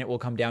bad, and it will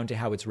come down to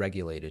how it's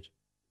regulated.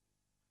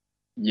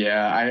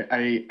 Yeah,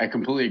 I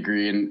completely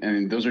agree.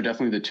 And those are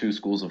definitely the two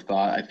schools of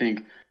thought. I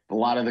think a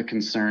lot of the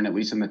concern, at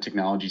least in the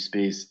technology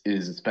space,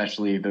 is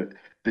especially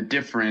the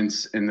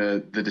difference in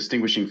the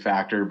distinguishing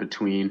factor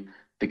between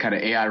the kind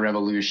of AI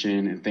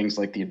revolution and things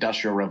like the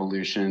Industrial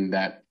Revolution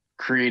that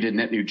created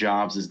net new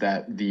jobs, is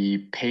that the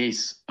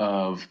pace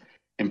of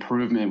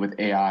improvement with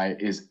AI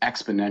is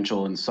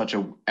exponential in such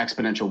an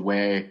exponential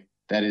way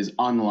that is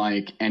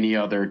unlike any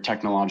other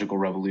technological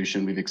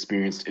revolution we've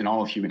experienced in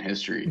all of human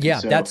history. Yeah,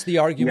 so that's the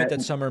argument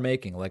that some are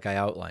making, like I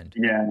outlined.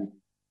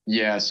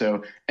 Yeah.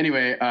 So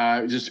anyway,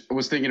 just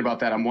was thinking about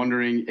that. I'm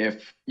wondering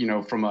if,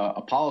 from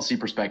a policy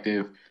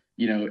perspective,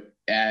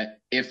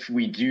 if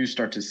we do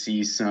start to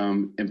see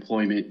some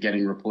employment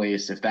getting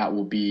replaced, if that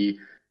will be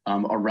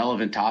a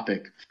relevant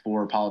topic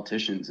for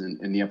politicians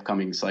in the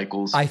upcoming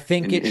cycles. I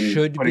think it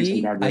should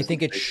be. I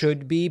think it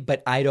should be,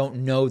 but I don't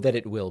know that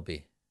it will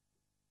be.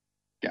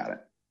 Got it.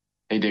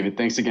 Hey, David,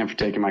 thanks again for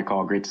taking my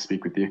call. Great to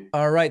speak with you.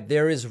 All right.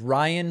 There is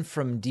Ryan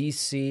from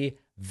DC.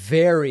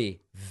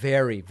 Very,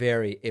 very,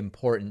 very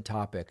important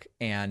topic.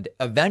 And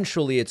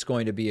eventually it's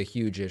going to be a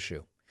huge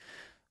issue.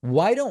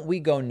 Why don't we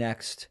go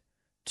next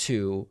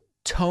to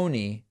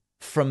Tony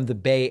from the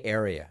Bay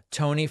Area?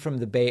 Tony from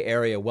the Bay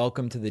Area,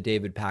 welcome to the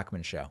David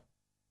Pakman Show.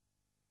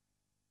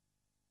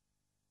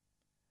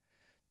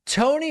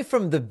 Tony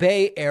from the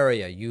Bay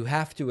Area, you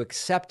have to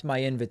accept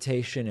my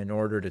invitation in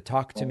order to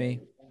talk to me.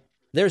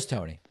 There's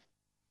Tony.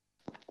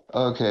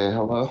 Okay,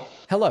 hello.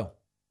 Hello.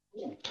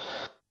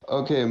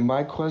 Okay,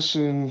 my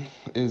question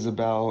is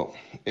about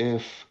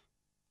if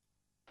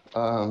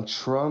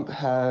Trump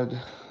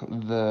had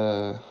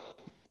the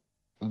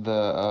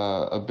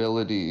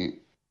ability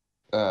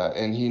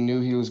and he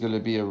knew he was going to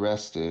be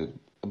arrested,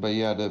 but he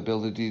had the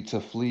ability to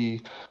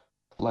flee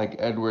like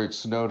Edward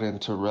Snowden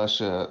to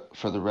Russia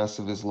for the rest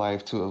of his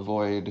life to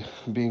avoid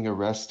being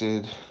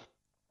arrested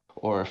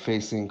or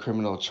facing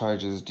criminal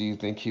charges. Do you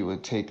think he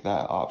would take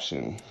that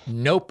option?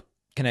 Nope.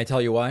 Can I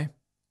tell you why?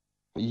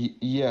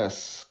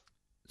 Yes.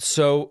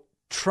 So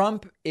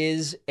Trump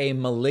is a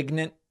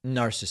malignant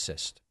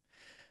narcissist.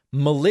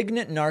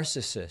 Malignant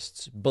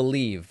narcissists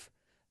believe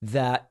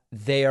that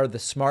they are the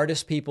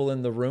smartest people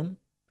in the room.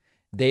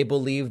 They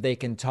believe they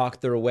can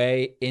talk their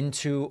way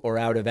into or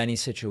out of any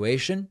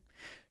situation.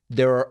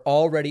 There are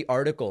already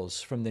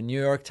articles from the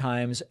New York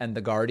Times and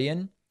The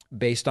Guardian,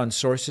 based on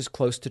sources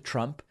close to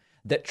Trump,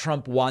 that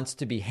Trump wants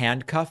to be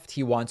handcuffed.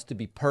 He wants to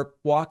be perp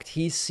walked.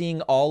 He's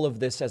seeing all of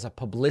this as a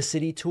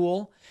publicity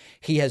tool.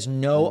 He has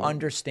no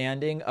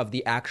understanding of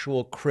the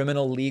actual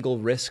criminal legal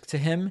risk to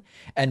him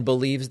and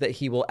believes that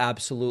he will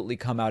absolutely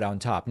come out on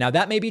top. Now,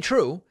 that may be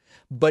true,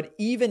 but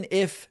even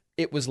if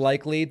it was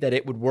likely that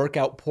it would work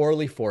out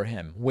poorly for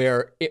him,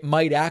 where it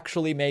might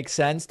actually make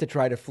sense to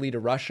try to flee to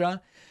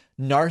Russia,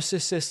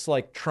 narcissists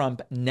like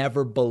Trump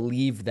never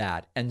believe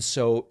that. And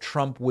so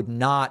Trump would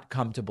not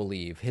come to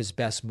believe his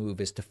best move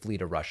is to flee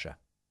to Russia.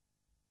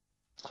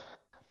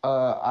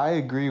 I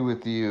agree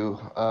with you.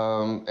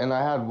 And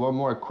I had one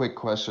more quick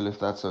question, if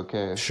that's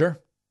okay. Sure.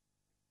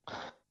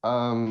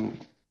 Um,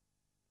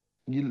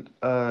 you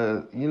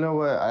know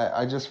what?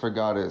 I just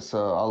forgot it,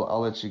 so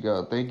I'll let you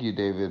go. Thank you,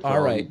 David, for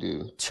all you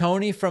do.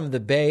 Tony from the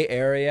Bay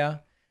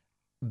Area.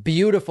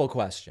 Beautiful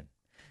question.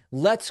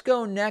 Let's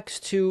go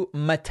next to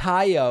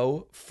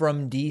Matayo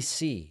from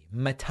DC.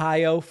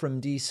 Matayo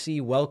from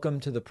DC, welcome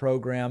to the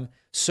program.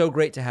 So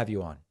great to have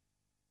you on.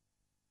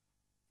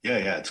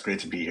 Yeah, it's great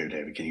to be here,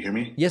 David. Can you hear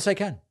me? Yes, I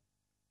can.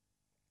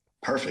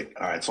 Perfect.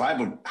 All right, so I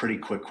have a pretty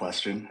quick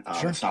question.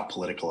 Sure. It's not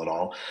political at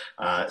all.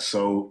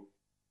 So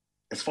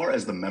as far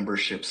as the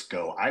memberships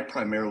go, I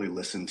primarily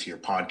listen to your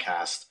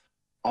podcast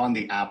on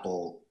the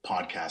Apple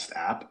Podcast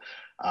app,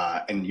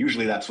 and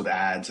usually that's with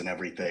ads and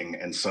everything.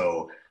 And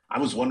so I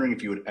was wondering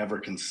if you had ever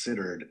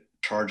considered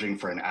charging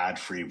for an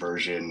ad-free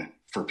version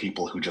for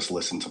people who just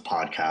listen to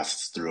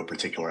podcasts through a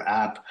particular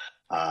app,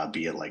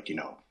 be it like,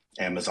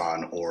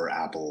 Amazon or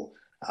Apple,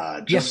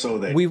 so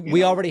that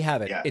we already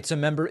have it. Yeah. It's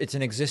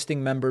an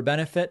existing member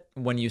benefit.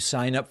 When you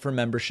sign up for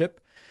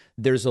membership,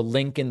 there's a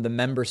link in the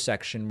member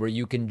section where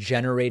you can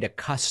generate a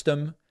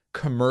custom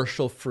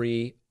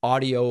commercial-free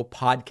audio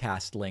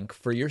podcast link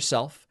for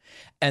yourself.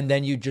 And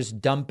then you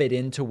just dump it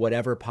into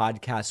whatever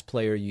podcast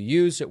player you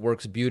use. It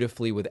works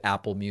beautifully with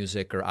Apple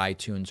Music or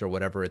iTunes or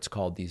whatever it's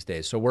called these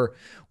days. So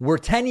we're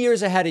 10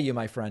 years ahead of you,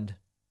 my friend.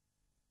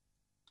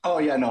 Oh,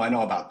 yeah, no, I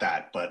know about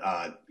that. But,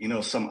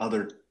 some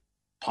other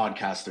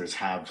podcasters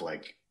have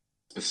like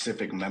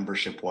specific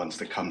membership ones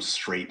that come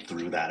straight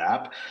through that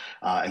app.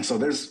 And so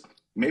there's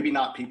maybe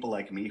not people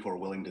like me who are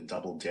willing to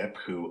double dip,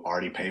 who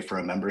already pay for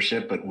a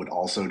membership, but would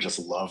also just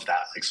love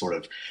that like sort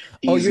of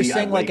easy, you're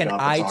saying like an up,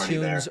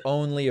 iTunes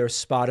only or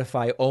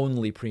Spotify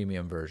only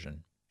premium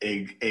version.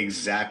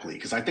 Exactly.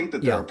 Because I think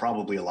that there are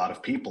probably a lot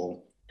of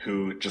people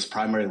who just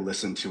primarily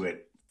listen to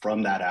it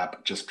from that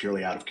app just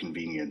purely out of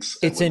convenience.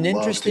 It's an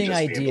interesting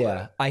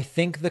idea. I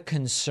think the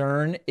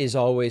concern is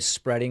always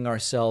spreading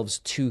ourselves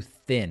too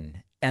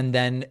thin. And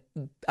then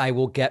I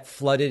will get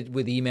flooded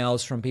with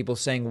emails from people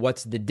saying,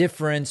 what's the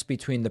difference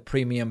between the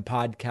premium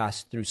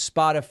podcast through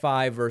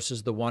Spotify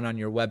versus the one on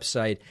your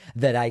website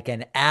that I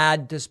can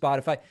add to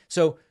Spotify?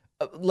 So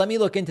let me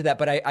look into that.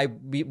 But I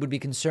would be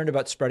concerned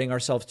about spreading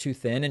ourselves too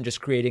thin and just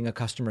creating a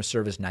customer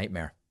service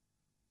nightmare.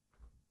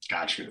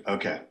 Got you.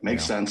 Okay.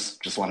 Makes sense.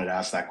 Just wanted to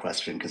ask that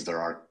question because there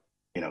are,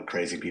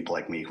 crazy people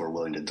like me who are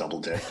willing to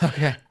double dip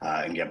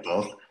and get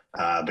both.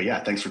 But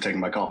yeah, thanks for taking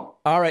my call.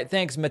 All right.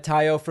 Thanks,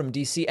 Matayo from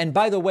DC. And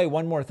by the way,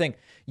 one more thing.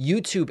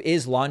 YouTube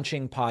is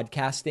launching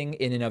podcasting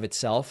in and of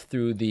itself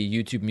through the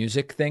YouTube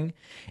Music thing.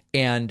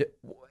 And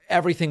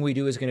everything we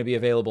do is going to be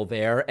available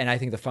there. And I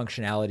think the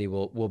functionality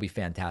will be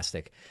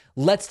fantastic.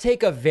 Let's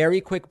take a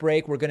very quick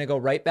break. We're going to go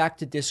right back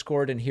to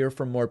Discord and hear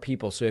from more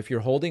people. So if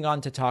you're holding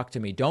on to talk to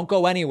me, don't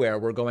go anywhere.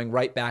 We're going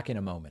right back in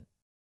a moment.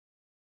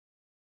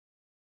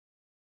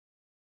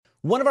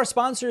 One of our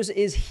sponsors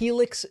is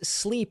Helix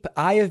Sleep.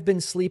 I have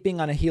been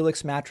sleeping on a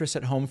Helix mattress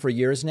at home for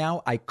years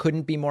now. I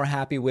couldn't be more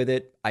happy with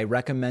it. I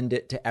recommend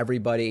it to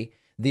everybody.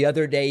 The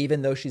other day,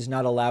 even though she's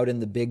not allowed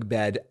in the big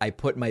bed, I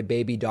put my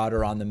baby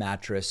daughter on the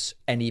mattress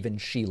and even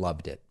she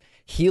loved it.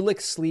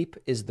 Helix Sleep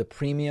is the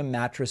premium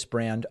mattress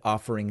brand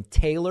offering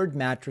tailored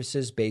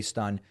mattresses based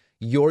on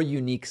your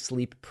unique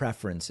sleep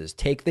preferences.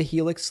 Take the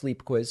Helix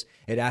Sleep Quiz.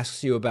 It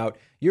asks you about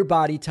your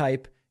body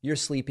type, your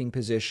sleeping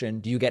position.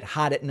 Do you get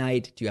hot at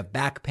night? Do you have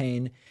back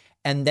pain?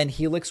 And then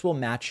Helix will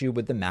match you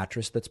with the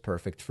mattress that's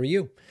perfect for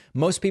you.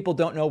 Most people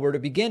don't know where to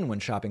begin when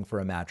shopping for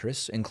a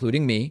mattress,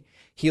 including me.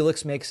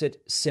 Helix makes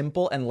it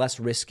simple and less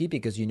risky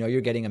because you know you're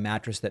getting a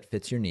mattress that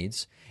fits your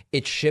needs.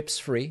 It ships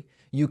free.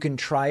 You can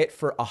try it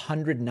for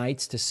 100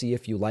 nights to see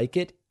if you like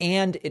it,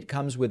 and it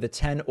comes with a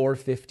 10 or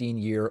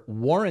 15-year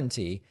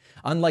warranty.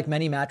 Unlike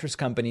many mattress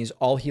companies,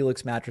 all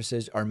Helix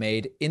mattresses are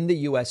made in the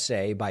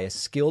USA by a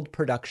skilled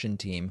production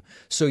team,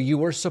 so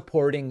you are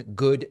supporting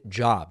good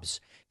jobs.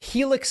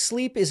 Helix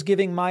Sleep is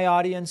giving my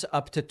audience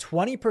up to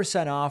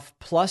 20% off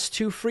plus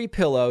 2 free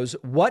pillows.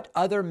 What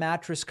other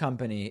mattress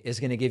company is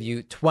going to give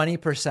you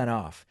 20%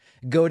 off?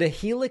 Go to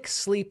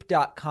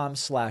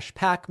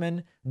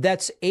helixsleep.com/Pacman.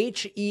 That's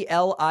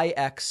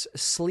HELIX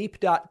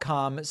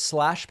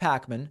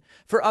sleep.com/Pacman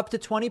for up to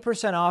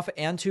 20% off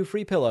and 2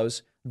 free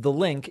pillows. The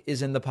link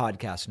is in the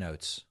podcast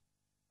notes.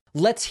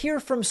 Let's hear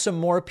from some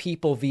more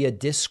people via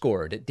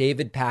Discord at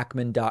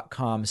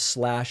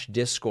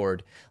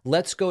davidpacman.com/Discord.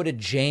 Let's go to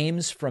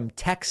James from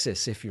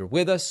Texas if you're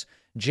with us.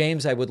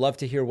 James, I would love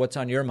to hear what's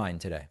on your mind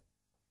today.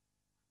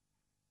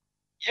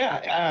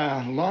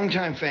 Yeah,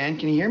 longtime fan.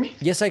 Can you hear me?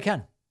 Yes, I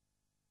can.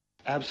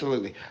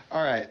 Absolutely.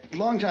 All right,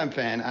 longtime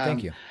fan.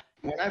 Thank you.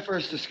 When I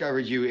first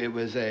discovered you, it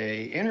was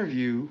a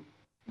interview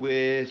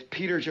with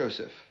Peter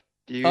Joseph.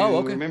 Do Oh, you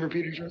okay. remember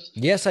Peter Joseph?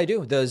 Yes, I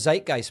do. The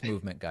Zeitgeist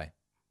movement guy.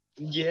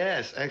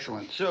 Yes,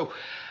 excellent. So,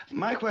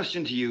 my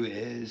question to you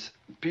is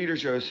Peter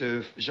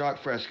Joseph,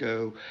 Jacques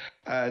Fresco,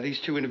 these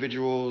two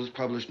individuals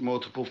published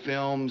multiple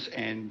films,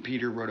 and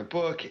Peter wrote a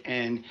book,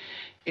 and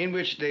in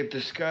which they've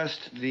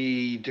discussed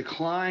the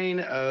decline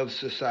of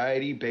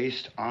society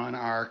based on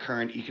our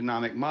current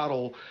economic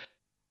model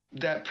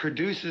that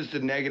produces the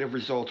negative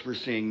results we're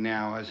seeing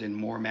now, as in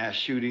more mass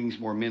shootings,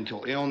 more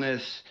mental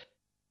illness,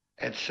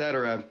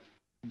 etc.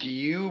 Do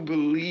you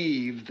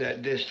believe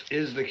that this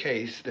is the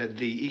case, that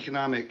the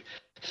economic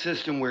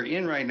system we're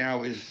in right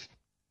now is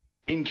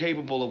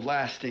incapable of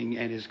lasting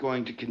and is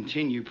going to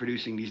continue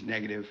producing these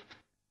negative?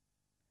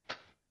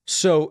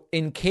 So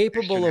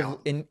incapable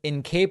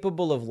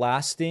of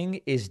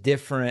lasting is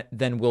different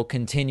than will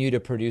continue to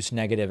produce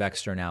negative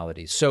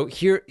externalities. So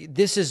here,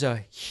 this is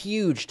a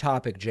huge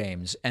topic,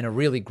 James, and a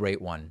really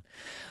great one.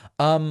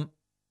 So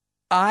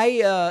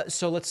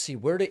let's see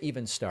where to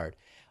even start.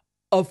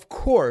 Of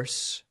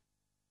course,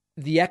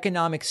 the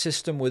economic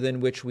system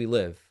within which we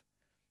live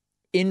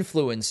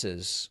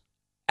influences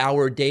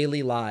our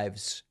daily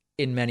lives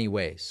in many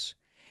ways.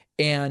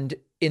 And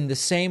in the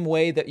same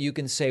way that you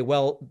can say,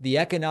 well, the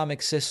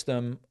economic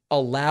system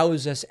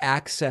allows us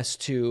access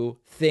to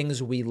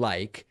things we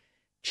like,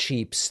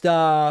 cheap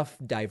stuff,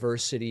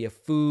 diversity of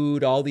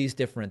food, all these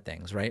different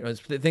things, right?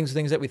 Things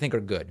that we think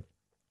are good,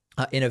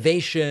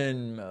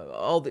 innovation,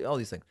 all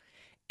these things.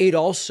 It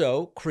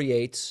also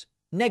creates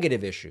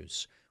negative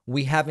issues.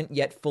 We haven't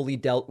yet fully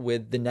dealt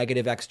with the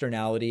negative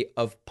externality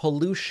of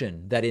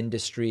pollution that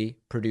industry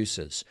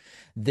produces.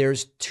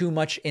 There's too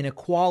much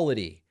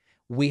inequality.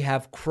 We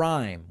have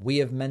crime. We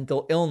have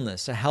mental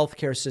illness, a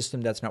healthcare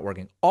system that's not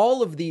working.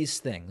 All of these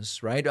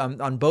things, right,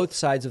 on both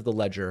sides of the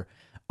ledger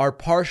are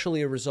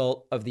partially a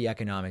result of the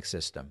economic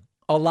system.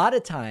 A lot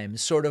of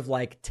times, sort of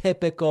like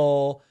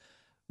typical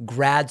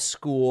grad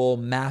school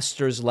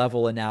master's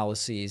level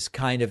analyses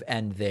kind of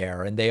end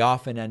there. And they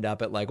often end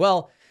up at like,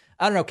 well,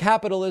 I don't know,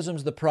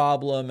 capitalism's the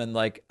problem. And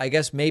like, I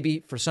guess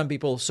maybe for some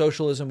people,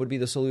 socialism would be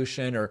the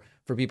solution. Or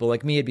for people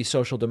like me, it'd be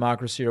social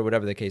democracy or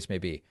whatever the case may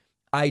be.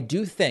 I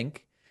do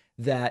think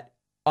that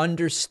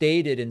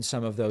understated in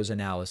some of those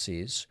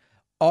analyses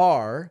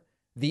are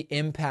the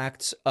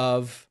impacts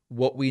of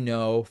what we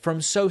know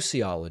from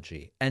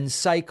sociology and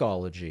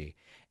psychology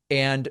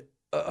and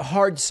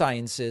hard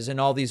sciences and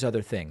all these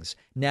other things.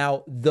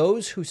 Now,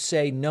 those who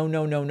say, no,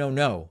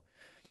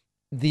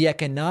 the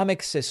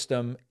economic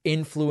system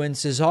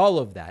influences all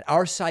of that.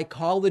 Our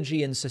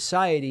psychology and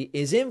society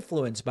is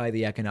influenced by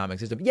the economic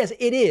system. Yes,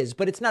 it is,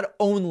 but it's not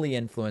only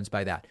influenced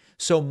by that.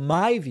 So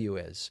my view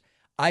is,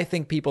 I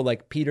think people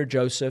like Peter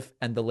Joseph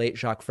and the late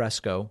Jacques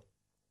Fresco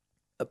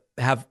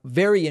have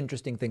very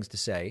interesting things to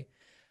say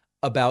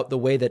about the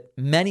way that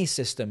many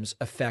systems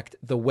affect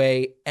the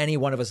way any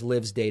one of us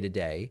lives day to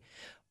day.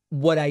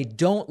 What I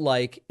don't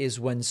like is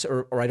when,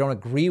 or I don't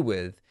agree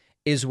with,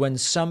 is when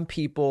some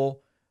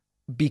people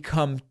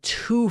become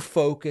too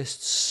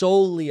focused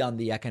solely on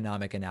the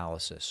economic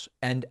analysis.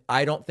 And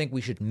I don't think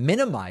we should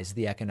minimize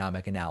the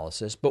economic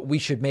analysis, but we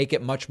should make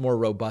it much more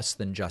robust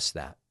than just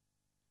that.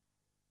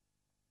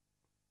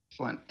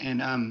 Excellent.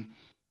 And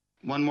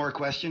one more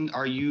question.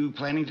 Are you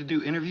planning to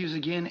do interviews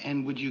again?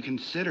 And would you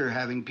consider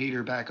having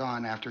Peter back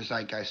on after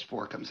Zeitgeist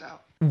 4 comes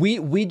out?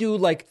 We do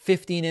like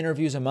 15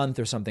 interviews a month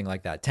or something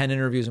like that, 10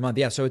 interviews a month.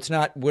 Yeah, so it's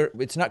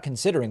not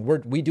considering.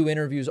 We do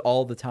interviews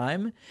all the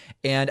time,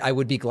 and I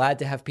would be glad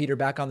to have Peter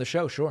back on the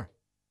show, sure.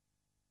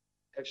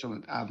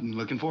 Excellent. I'm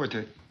looking forward to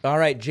it. All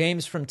right,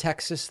 James from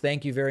Texas,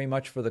 thank you very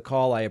much for the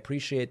call. I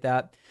appreciate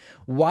that.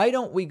 Why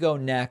don't we go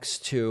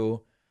next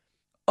to,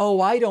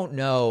 I don't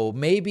know,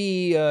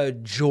 maybe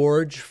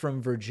George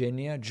from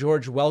Virginia.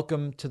 George,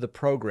 welcome to the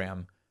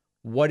program.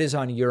 What is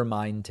on your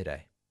mind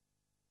today?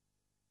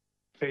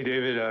 Hey,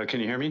 David, can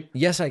you hear me?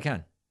 Yes, I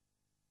can.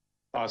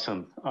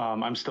 Awesome.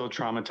 I'm still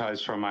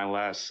traumatized from my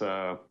last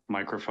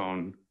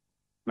microphone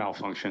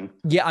malfunction.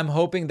 Yeah, I'm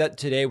hoping that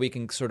today we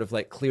can sort of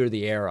like clear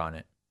the air on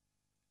it.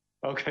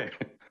 Okay.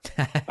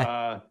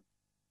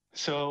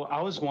 So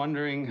I was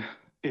wondering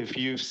if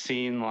you've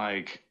seen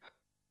like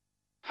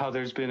how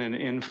there's been an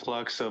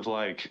influx of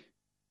like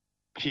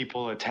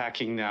people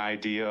attacking the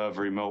idea of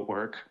remote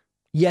work.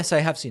 Yes, I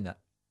have seen that.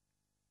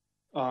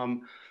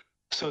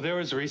 So there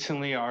was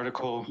recently an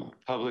article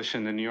published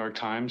in the New York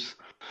Times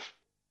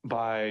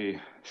by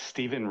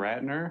Stephen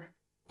Ratner,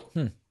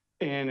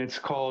 and it's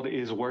called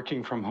 "Is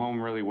Working from Home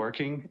Really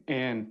Working?"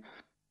 And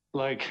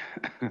like,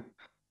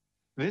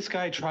 this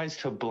guy tries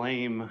to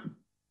blame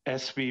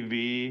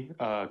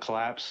SVB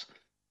collapse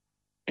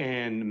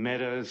and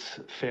Meta's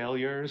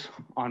failures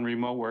on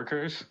remote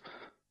workers,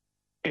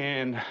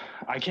 and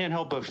I can't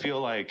help but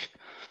feel like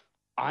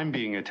I'm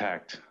being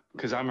attacked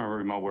because I'm a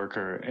remote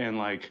worker, and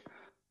like,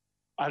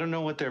 I don't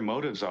know what their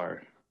motives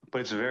are,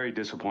 but it's very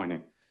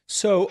disappointing.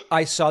 So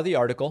I saw the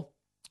article.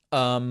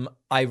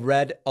 I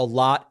read a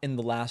lot in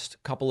the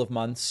last couple of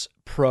months,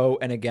 pro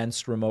and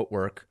against remote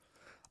work.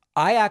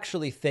 I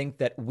actually think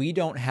that we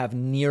don't have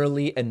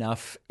nearly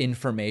enough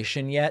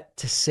information yet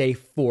to say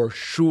for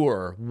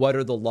sure what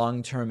are the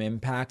long-term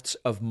impacts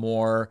of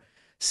more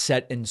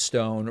set in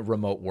stone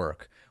remote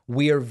work.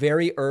 We are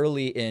very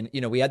early in,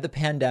 we had the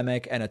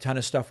pandemic and a ton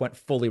of stuff went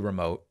fully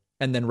remote.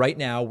 And then right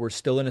now we're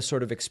still in a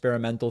sort of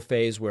experimental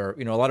phase where,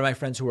 a lot of my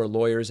friends who are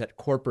lawyers at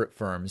corporate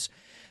firms,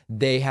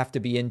 they have to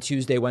be in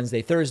Tuesday,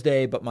 Wednesday,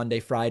 Thursday, but Monday,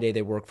 Friday,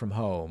 they work from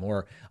home.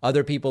 Or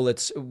other people,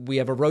 we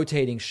have a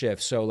rotating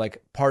shift. So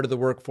like part of the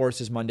workforce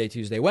is Monday,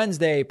 Tuesday,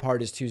 Wednesday,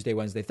 part is Tuesday,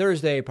 Wednesday,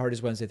 Thursday, part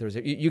is Wednesday,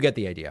 Thursday. You get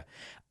the idea.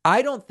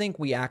 I don't think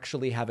we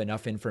actually have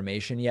enough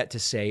information yet to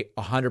say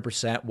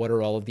 100% what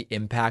are all of the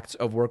impacts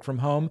of work from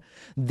home.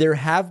 There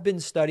have been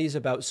studies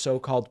about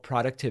so-called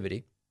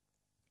productivity.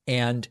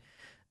 And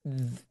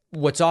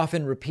what's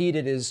often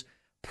repeated is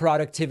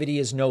productivity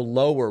is no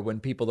lower when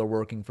people are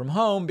working from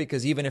home,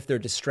 because even if they're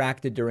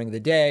distracted during the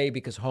day,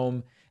 because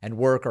home and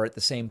work are at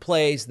the same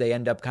place, they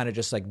end up kind of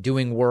just like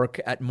doing work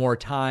at more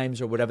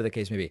times or whatever the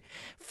case may be.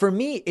 For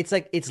me,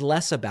 it's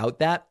less about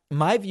that.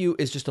 My view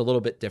is just a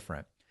little bit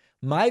different.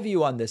 My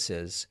view on this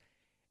is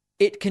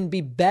it can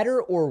be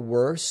better or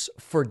worse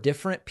for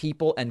different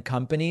people and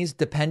companies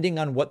depending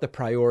on what the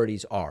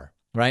priorities are.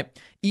 Right?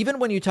 Even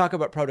when you talk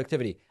about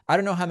productivity, I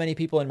don't know how many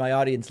people in my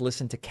audience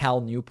listen to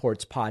Cal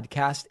Newport's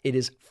podcast. It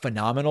is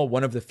phenomenal.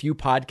 One of the few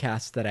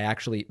podcasts that I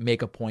actually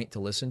make a point to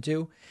listen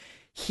to.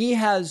 He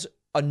has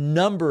a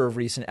number of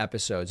recent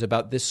episodes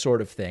about this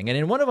sort of thing. And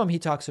in one of them, he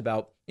talks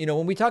about,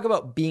 when we talk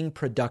about being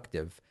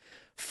productive,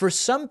 for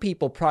some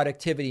people,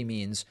 productivity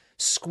means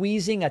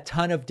squeezing a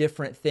ton of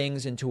different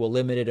things into a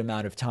limited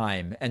amount of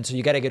time. And so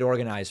you got to get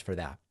organized for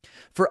that.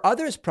 For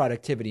others,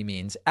 productivity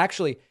means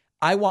actually,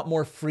 I want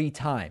more free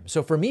time.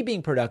 So for me,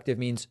 being productive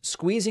means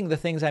squeezing the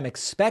things I'm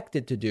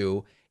expected to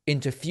do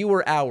into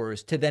fewer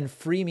hours to then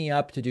free me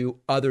up to do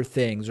other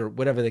things or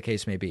whatever the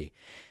case may be.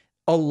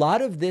 A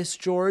lot of this,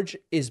 George,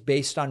 is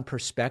based on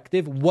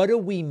perspective. What do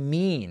we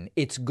mean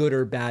it's good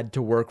or bad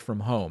to work from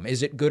home?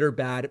 Is it good or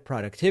bad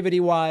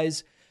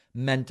productivity-wise,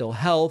 mental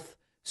health,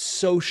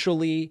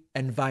 socially,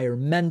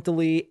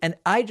 environmentally? And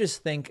I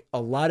just think a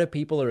lot of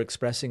people are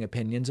expressing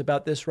opinions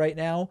about this right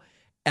now,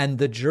 and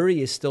the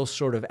jury is still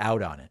sort of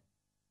out on it.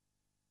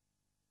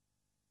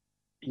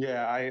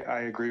 Yeah, I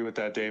agree with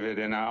that, David.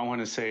 And I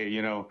want to say,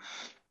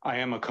 I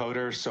am a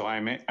coder, so I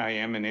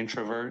am an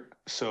introvert.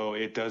 So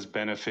it does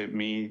benefit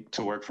me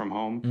to work from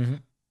home. Mm-hmm.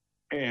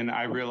 And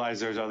I realize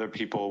there's other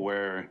people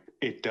where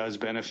it does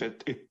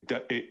benefit.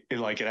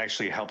 It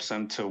actually helps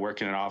them to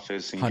work in an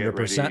office and 100%.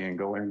 Get ready and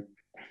go in.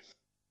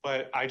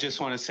 But I just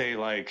want to say,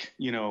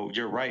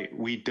 you're right.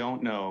 We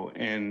don't know.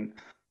 And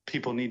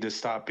people need to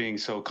stop being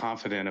so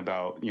confident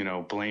about,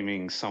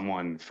 blaming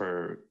someone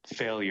for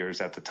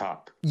failures at the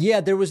top. Yeah,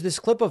 there was this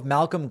clip of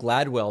Malcolm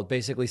Gladwell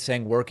basically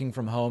saying working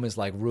from home is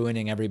like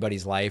ruining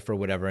everybody's life or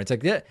whatever. It's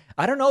like,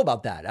 I don't know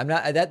about that. I'm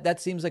not,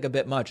 that seems like a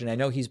bit much. And I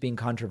know he's being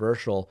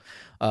controversial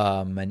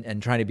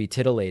and trying to be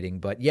titillating.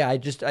 But yeah,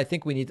 I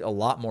think we need a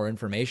lot more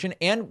information.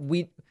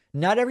 And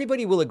not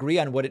everybody will agree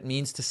on what it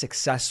means to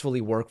successfully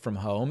work from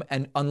home.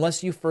 And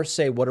unless you first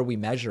say, what are we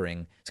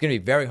measuring? It's going to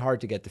be very hard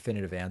to get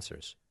definitive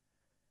answers.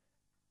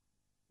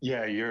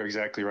 Yeah, you're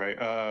exactly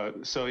right.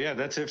 So yeah,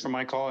 that's it for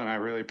my call, and I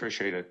really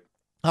appreciate it.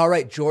 All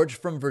right, George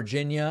from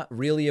Virginia,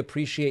 really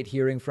appreciate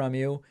hearing from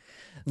you.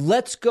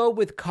 Let's go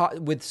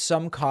with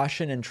some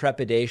caution and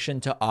trepidation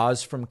to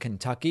Oz from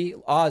Kentucky.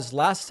 Oz,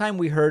 last time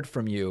we heard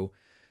from you,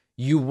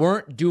 you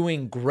weren't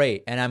doing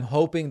great, and I'm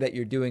hoping that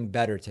you're doing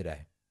better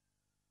today.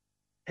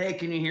 Hey,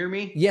 can you hear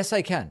me? Yes,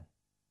 I can.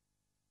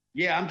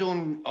 Yeah, I'm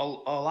doing a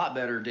lot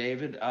better,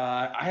 David.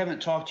 I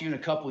haven't talked to you in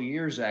a couple of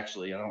years,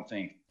 actually, I don't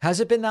think.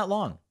 Has it been that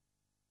long?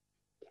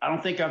 I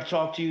don't think I've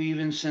talked to you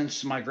even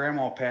since my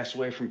grandma passed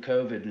away from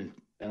COVID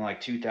in like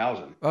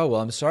 2000. Oh,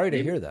 well, I'm sorry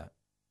to hear that.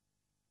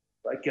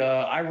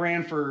 I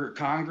ran for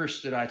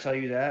Congress. Did I tell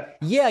you that?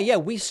 Yeah.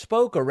 We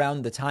spoke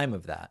around the time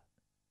of that.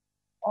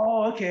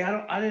 Oh, okay.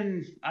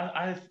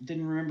 I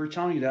didn't remember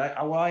telling you that.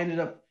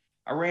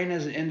 I ran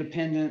as an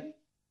independent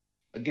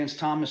against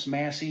Thomas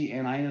Massey,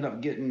 and I ended up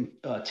getting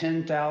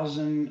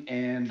 10,000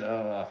 and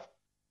I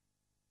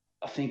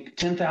think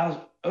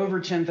 10,000.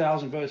 Over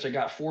 10,000 votes. I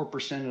got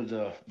 4% of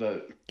the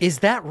vote. Is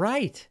that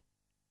right?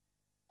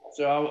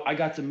 So I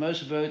got the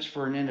most votes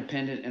for an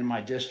independent in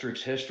my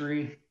district's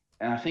history.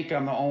 And I think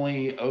I'm the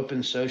only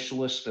open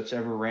socialist that's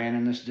ever ran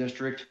in this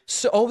district.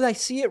 So, I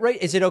see it right.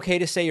 Is it okay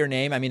to say your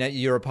name? I mean,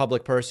 you're a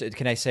public person.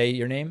 Can I say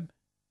your name?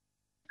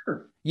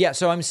 Sure. Yeah.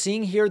 So I'm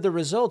seeing here the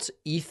results.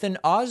 Ethan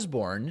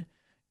Osborne,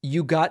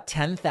 you got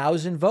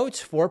 10,000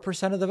 votes,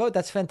 4% of the vote.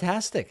 That's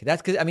fantastic.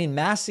 That's because,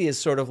 Massey is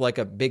sort of like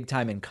a big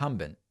time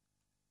incumbent.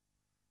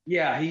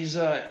 Yeah,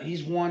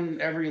 he's won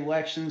every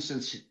election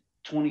since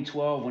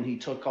 2012 when he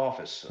took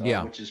office,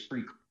 which is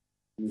pretty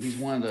cool. He's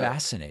one of the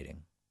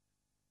fascinating.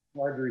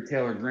 Marjorie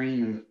Taylor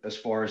Greene as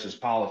far as his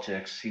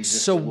politics. He's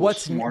just so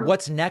what's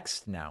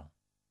next now?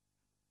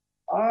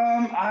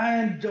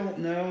 I don't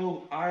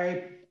know.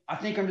 I I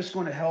think I'm just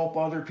going to help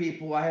other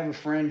people. I have a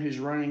friend who's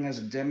running as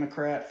a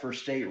Democrat for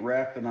state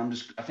rep, and I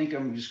think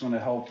I'm just going to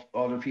help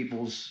other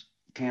people's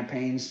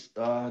campaigns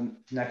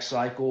next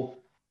cycle.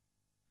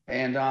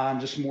 And I'm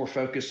just more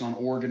focused on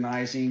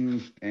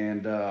organizing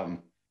and,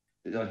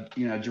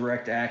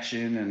 direct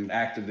action and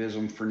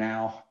activism for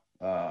now.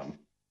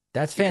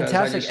 That's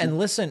fantastic. And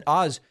listen,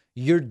 Oz,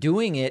 you're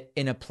doing it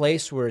in a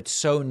place where it's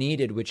so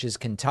needed, which is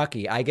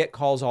Kentucky. I get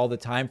calls all the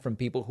time from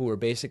people who are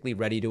basically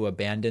ready to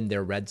abandon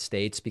their red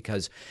states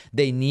because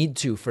they need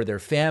to for their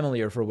family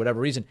or for whatever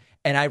reason.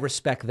 And I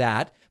respect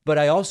that. But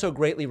I also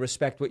greatly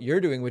respect what you're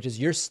doing, which is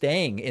you're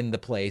staying in the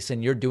place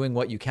and you're doing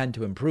what you can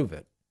to improve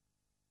it.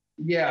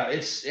 Yeah,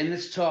 it's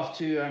tough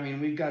too. I mean,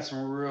 we've got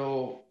some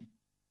real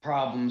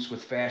problems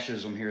with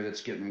fascism here that's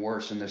getting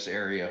worse in this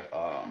area.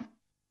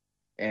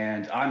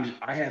 And I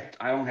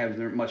don't have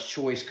much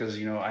choice because,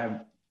 I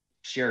have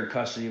shared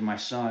custody of my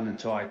son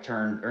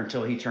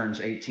until he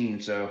turns 18.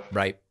 So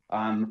right.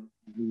 I'm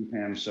with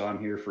him. So I'm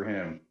here for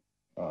him.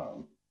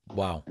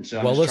 Wow. And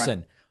so well,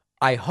 listen,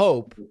 I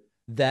hope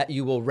that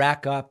you will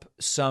rack up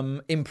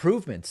some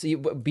improvements,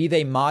 be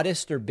they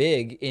modest or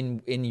big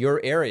in your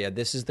area.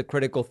 This is the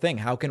critical thing.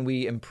 How can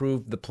we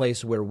improve the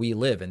place where we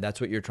live? And that's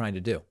what you're trying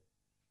to do.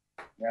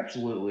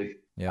 Absolutely.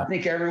 Yeah. I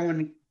think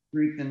everyone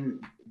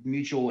strengthen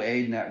mutual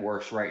aid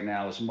networks right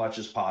now as much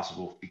as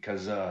possible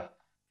because I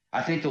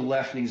think the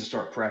left needs to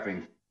start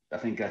prepping. I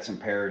think that's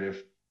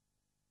imperative.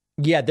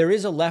 Yeah, there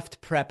is a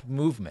left prep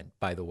movement,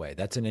 by the way.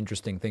 That's an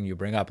interesting thing you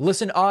bring up.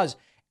 Listen, Oz,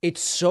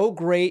 it's so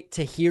great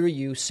to hear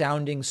you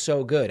sounding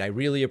so good. I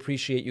really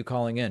appreciate you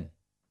calling in.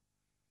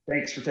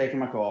 Thanks for taking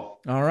my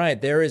call. All right.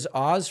 There is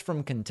Oz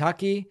from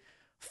Kentucky.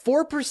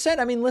 4%.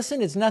 I mean,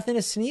 listen, it's nothing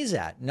to sneeze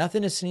at.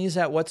 Nothing to sneeze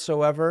at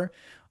whatsoever.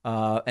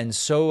 And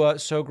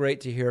so great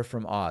to hear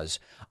from Oz.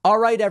 All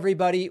right,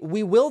 everybody.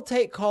 We will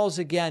take calls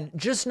again,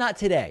 just not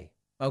today.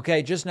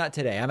 Okay, just not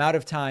today. I'm out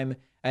of time,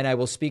 and I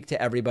will speak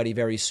to everybody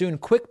very soon.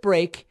 Quick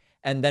break,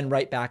 and then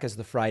right back as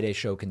the Friday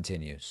show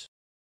continues.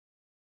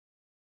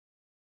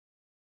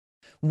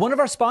 One of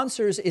our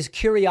sponsors is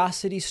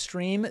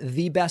CuriosityStream,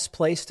 the best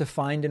place to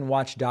find and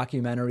watch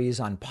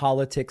documentaries on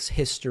politics,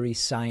 history,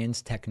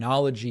 science,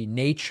 technology,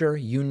 nature,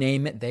 you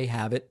name it, they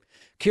have it.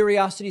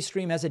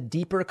 CuriosityStream has a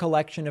deeper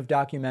collection of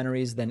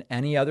documentaries than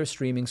any other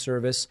streaming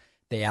service.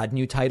 They add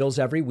new titles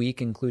every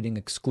week, including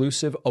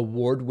exclusive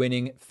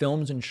award-winning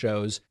films and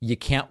shows you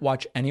can't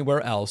watch anywhere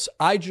else.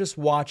 I just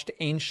watched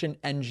Ancient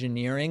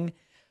Engineering.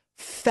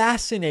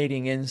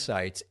 Fascinating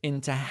insights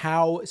into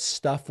how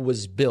stuff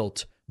was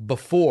built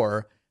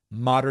before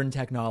modern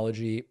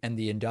technology and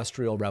the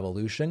Industrial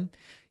Revolution.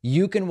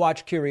 You can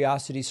watch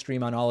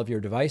CuriosityStream on all of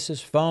your devices,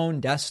 phone,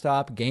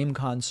 desktop, game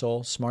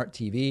console, smart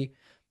TV.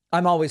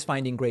 I'm always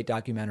finding great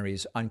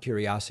documentaries on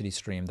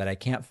CuriosityStream that I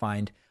can't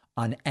find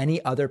on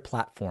any other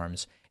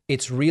platforms.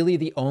 It's really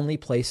the only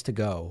place to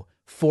go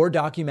for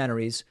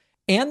documentaries.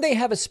 And they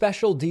have a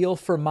special deal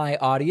for my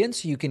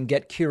audience. You can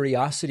get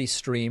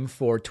CuriosityStream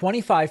for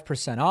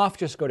 25% off.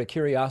 Just go to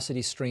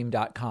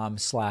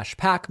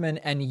curiositystream.com/Pacman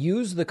and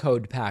use the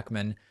code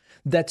Pacman.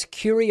 That's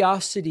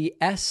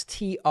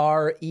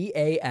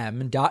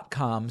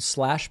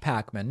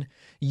curiositystream.com/Pacman.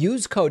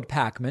 Use code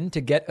Pacman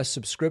to get a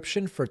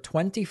subscription for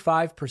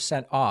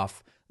 25%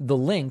 off. The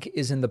link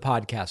is in the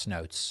podcast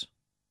notes.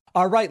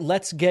 All right,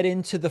 let's get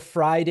into the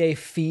Friday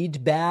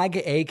feedback,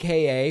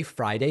 aka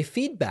Friday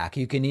feedback.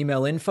 You can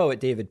email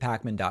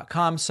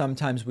info@davidpacman.com.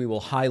 Sometimes we will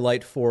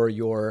highlight for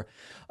your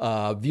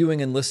viewing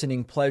and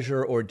listening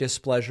pleasure or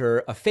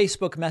displeasure a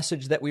Facebook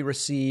message that we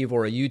receive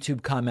or a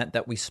YouTube comment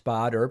that we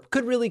spot, or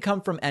could really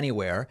come from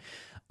anywhere.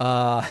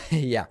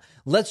 Yeah,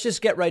 let's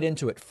just get right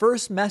into it.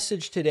 First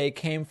message today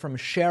came from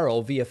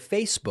Cheryl via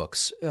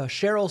Facebook.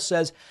 Cheryl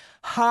says,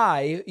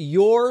 "Hi,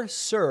 your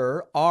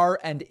sir are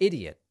an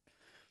idiot.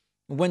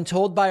 When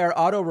told by our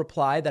auto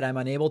reply that I'm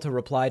unable to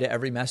reply to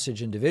every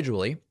message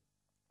individually,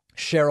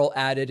 Cheryl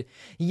added,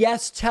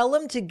 yes, tell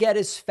him to get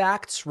his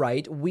facts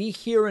right. We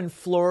here in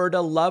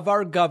Florida love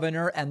our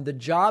governor and the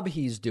job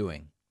he's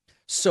doing.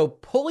 So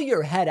pull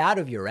your head out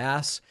of your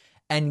ass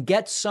and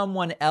get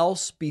someone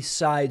else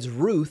besides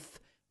Ruth,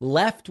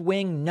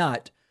 left-wing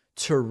nut,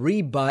 to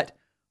rebut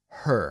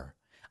her."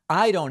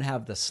 I don't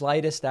have the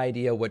slightest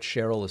idea what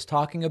Cheryl is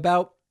talking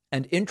about.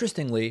 And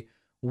interestingly,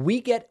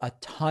 we get a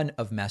ton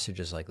of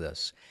messages like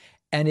this,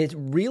 and it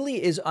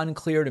really is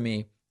unclear to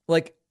me.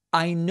 Like,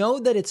 I know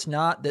that it's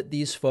not that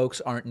these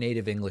folks aren't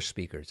native English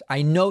speakers.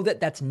 I know that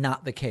that's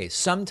not the case.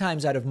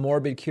 Sometimes out of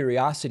morbid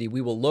curiosity,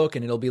 we will look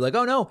and it'll be like,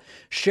 oh no,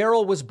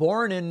 Cheryl was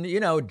born in,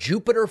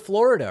 Jupiter,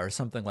 Florida or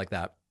something like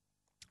that.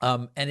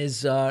 And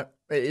is a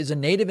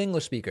native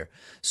English speaker.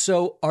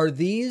 So are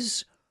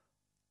these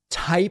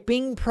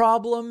typing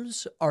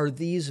problems? Are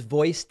these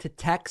voice to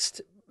text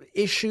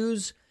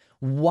issues?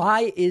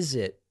 Why is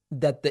it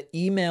that the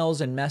emails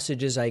and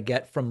messages I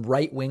get from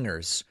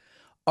right-wingers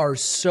are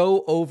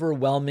so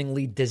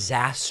overwhelmingly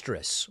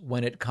disastrous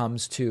when it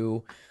comes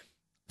to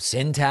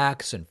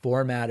syntax and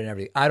format and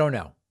everything? I don't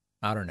know.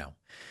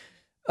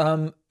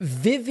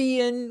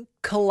 Vivian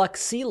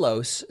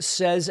Calaxilos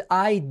says,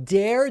 I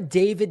dare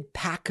David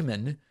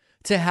Pakman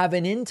to have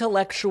an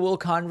intellectual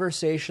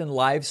conversation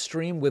live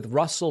stream with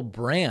Russell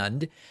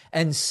Brand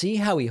and see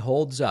how he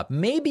holds up.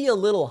 Maybe a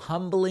little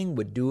humbling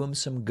would do him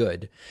some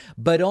good,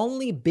 but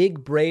only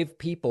big, brave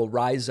people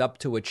rise up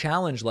to a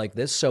challenge like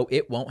this, so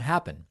it won't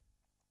happen.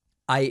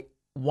 I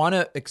want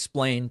to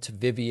explain to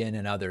Vivian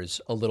and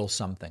others a little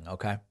something,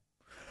 okay?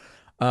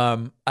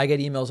 I get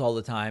emails all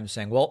the time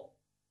saying, well,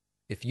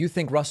 if you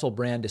think Russell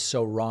Brand is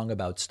so wrong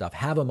about stuff,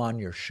 have him on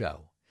your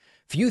show.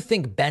 If you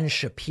think Ben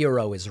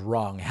Shapiro is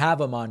wrong,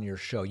 have him on your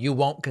show. You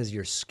won't because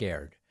you're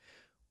scared.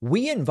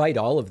 We invite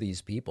all of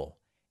these people.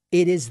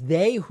 It is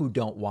they who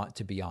don't want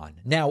to be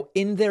on. Now,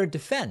 in their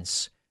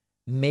defense,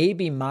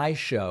 maybe my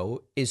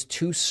show is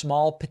too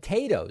small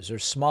potatoes or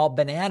small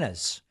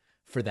bananas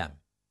for them.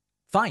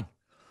 Fine.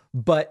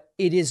 But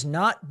it is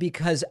not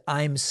because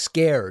I'm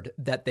scared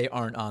that they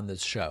aren't on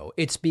this show.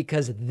 It's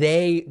because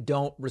they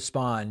don't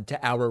respond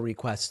to our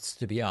requests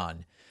to be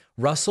on.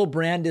 Russell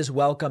Brand is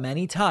welcome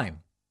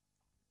anytime.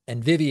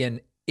 And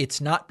Vivian,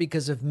 it's not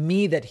because of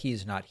me that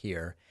he's not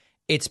here.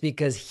 It's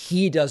because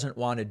he doesn't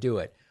want to do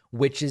it,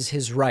 which is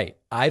his right.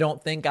 I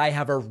don't think I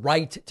have a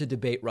right to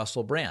debate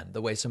Russell Brand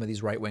the way some of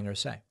these right-wingers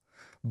say.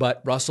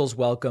 But Russell's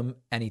welcome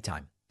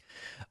anytime.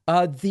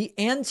 The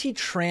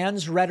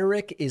anti-trans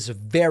rhetoric is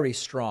very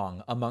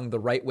strong among the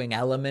right-wing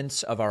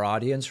elements of our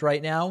audience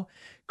right now.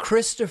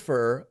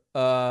 Christopher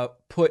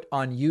put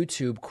on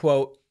YouTube,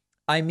 quote,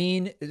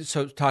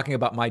 so talking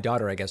about my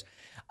daughter, I guess.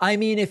 I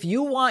mean, if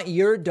you want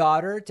your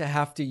daughter to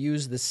have to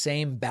use the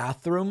same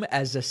bathroom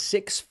as a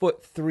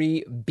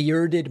 6'3"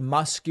 bearded,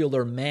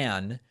 muscular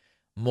man,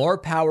 more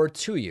power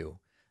to you.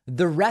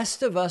 The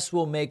rest of us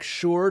will make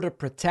sure to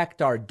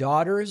protect our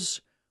daughters,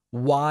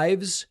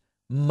 wives,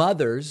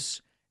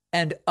 mothers,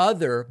 and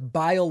other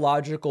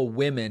biological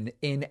women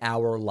in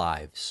our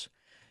lives.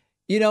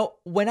 You know,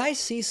 when I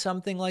see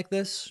something like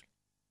this,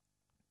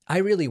 I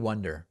really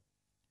wonder,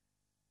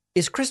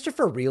 is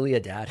Christopher really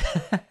a dad?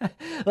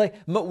 Like,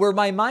 where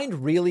my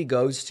mind really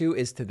goes to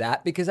is to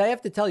that, because I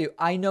have to tell you,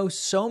 I know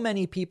so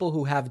many people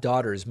who have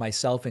daughters,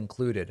 myself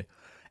included,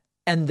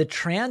 and the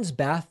trans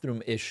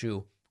bathroom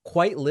issue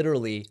quite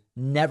literally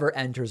never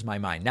enters my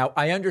mind. Now,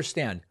 I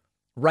understand.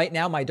 Right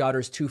now, my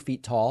daughter's 2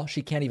 feet tall.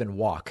 She can't even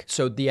walk.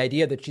 So the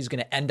idea that she's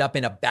going to end up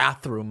in a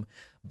bathroom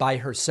by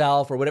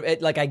herself or whatever,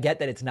 I get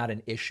that it's not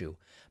an issue.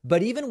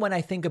 But even when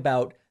I think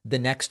about the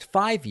next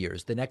 5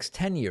 years, the next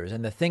 10 years,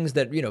 and the things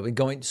that,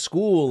 going to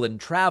school and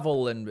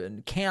travel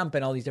and camp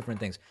and all these different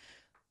things,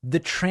 the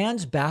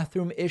trans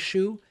bathroom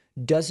issue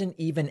doesn't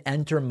even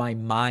enter my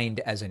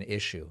mind as an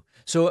issue.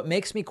 So it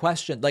makes me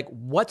question,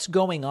 what's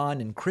going on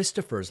in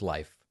Christopher's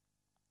life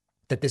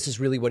that this is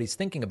really what he's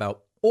thinking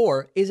about?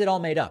 Or is it all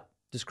made up?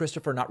 Does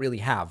Christopher not really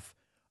have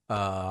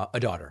a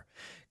daughter?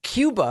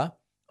 Cuba,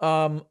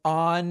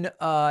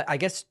 I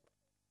guess,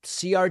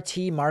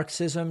 CRT,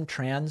 Marxism,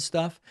 trans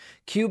stuff.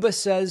 Cuba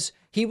says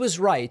he was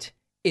right.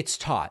 It's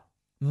taught.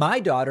 My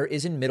daughter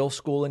is in middle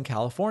school in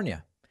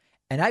California,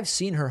 and I've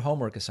seen her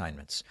homework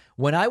assignments.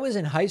 When I was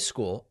in high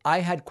school,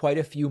 I had quite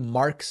a few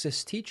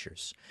Marxist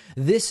teachers.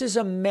 This is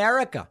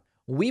America.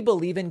 We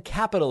believe in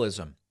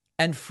capitalism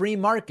and free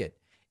market.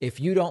 If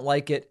you don't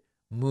like it,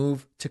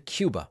 move to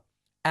Cuba.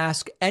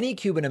 Ask any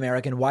Cuban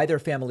American why their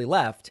family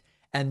left,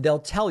 and they'll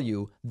tell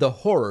you the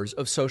horrors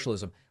of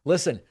socialism.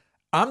 Listen,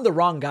 I'm the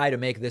wrong guy to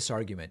make this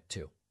argument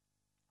to.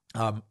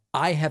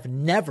 I have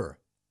never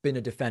been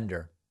a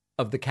defender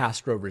of the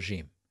Castro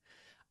regime.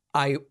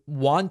 I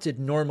wanted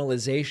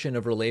normalization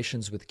of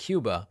relations with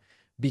Cuba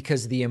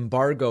because the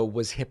embargo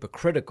was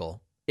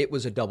hypocritical. It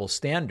was a double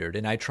standard,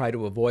 and I try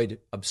to avoid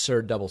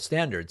absurd double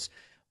standards.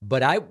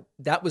 But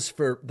that was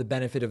for the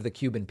benefit of the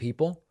Cuban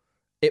people.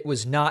 It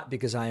was not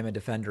because I am a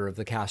defender of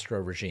the Castro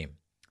regime.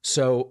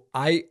 So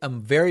I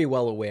am very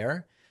well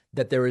aware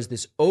that there is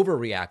this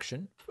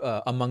overreaction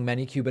among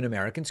many Cuban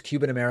Americans.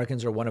 Cuban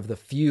Americans are one of the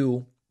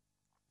few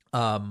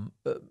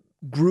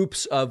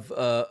groups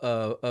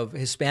of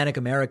Hispanic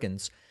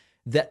Americans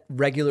that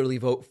regularly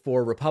vote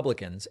for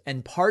Republicans.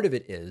 And part of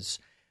it is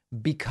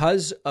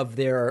because of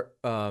their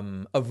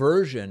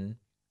aversion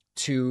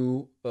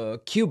to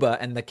Cuba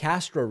and the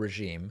Castro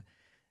regime.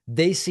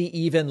 They see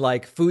even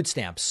food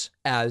stamps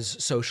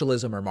as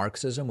socialism or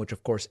Marxism, which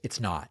of course it's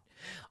not.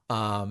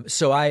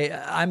 So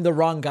I'm the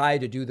wrong guy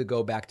to do the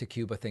go back to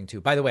Cuba thing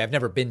too. By the way, I've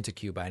never been to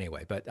Cuba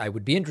anyway, but I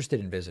would be interested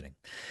in visiting.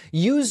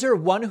 User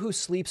One Who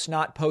Sleeps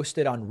Not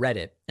posted on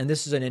Reddit, and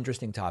this is an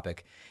interesting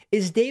topic.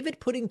 Is David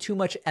putting too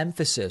much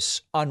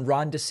emphasis on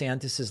Ron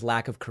DeSantis'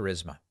 lack of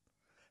charisma?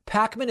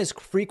 Pacman has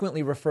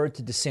frequently referred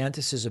to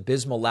DeSantis'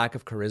 abysmal lack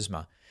of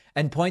charisma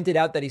and pointed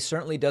out that he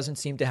certainly doesn't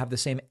seem to have the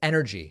same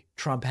energy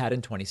Trump had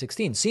in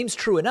 2016. Seems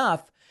true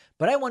enough,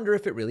 but I wonder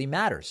if it really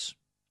matters.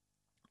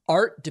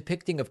 Art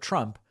depicting of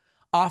Trump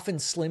often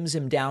slims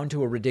him down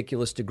to a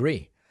ridiculous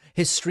degree.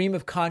 His stream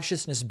of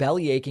consciousness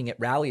bellyaching at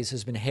rallies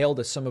has been hailed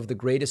as some of the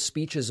greatest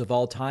speeches of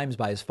all times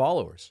by his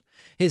followers.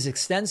 His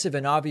extensive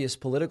and obvious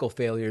political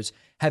failures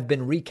have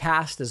been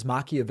recast as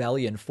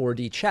Machiavellian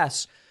 4D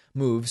chess,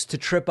 moves to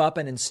trip up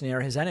and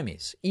ensnare his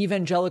enemies.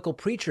 Evangelical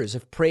preachers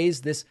have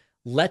praised this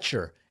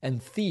lecher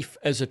and thief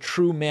as a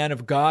true man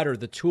of God, or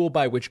the tool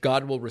by which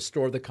God will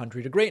restore the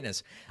country to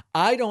greatness.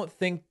 I don't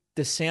think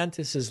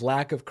DeSantis's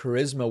lack of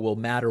charisma will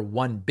matter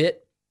one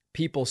bit.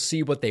 People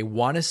see what they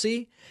want to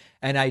see,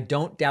 and I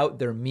don't doubt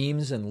their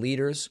memes and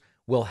leaders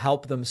will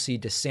help them see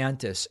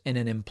DeSantis in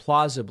an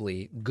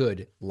implausibly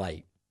good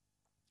light.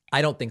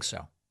 I don't think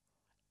so.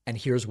 And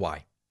here's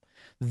why.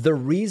 The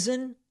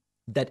reason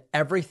that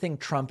everything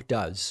Trump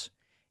does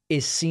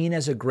is seen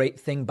as a great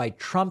thing by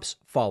Trump's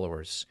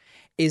followers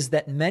is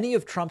that many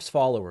of Trump's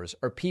followers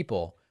are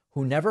people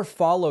who never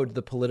followed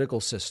the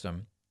political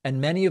system, and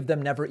many of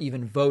them never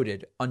even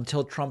voted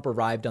until Trump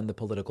arrived on the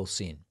political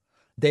scene.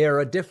 They are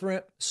a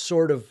different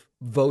sort of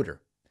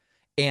voter.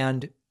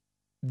 And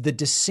the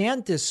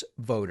DeSantis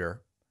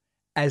voter,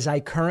 as I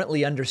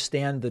currently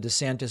understand the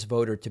DeSantis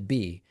voter to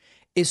be,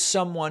 is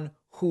someone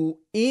who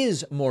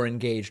is more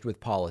engaged with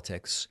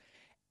politics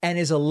and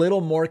is a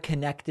little more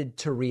connected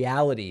to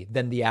reality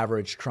than the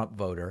average Trump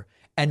voter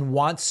and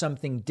wants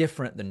something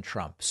different than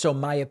Trump. So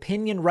my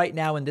opinion right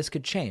now, and this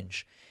could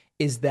change,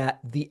 is that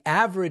the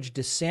average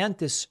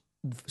DeSantis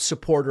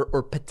supporter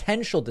or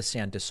potential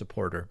DeSantis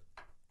supporter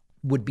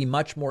would be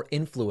much more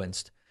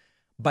influenced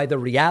by the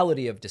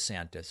reality of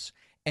DeSantis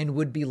and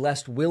would be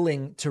less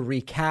willing to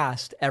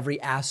recast every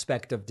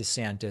aspect of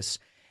DeSantis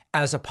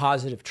as a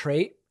positive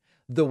trait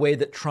the way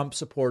that Trump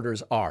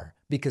supporters are.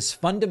 Because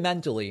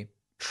fundamentally,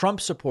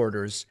 Trump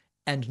supporters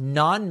and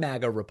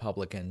non-MAGA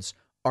Republicans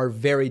are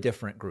very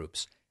different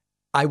groups.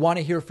 I want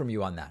to hear from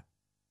you on that.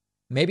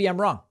 Maybe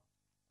I'm wrong.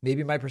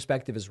 Maybe my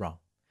perspective is wrong.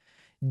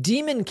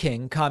 Demon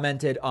King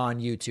commented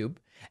on YouTube,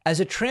 as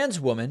a trans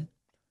woman,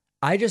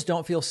 I just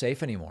don't feel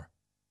safe anymore.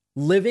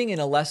 Living in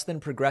a less than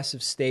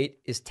progressive state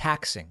is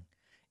taxing.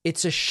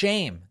 It's a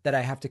shame that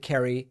I have to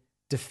carry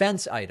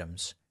defense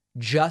items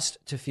just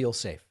to feel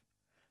safe.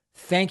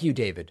 Thank you,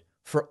 David,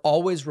 for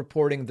always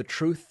reporting the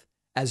truth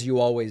as you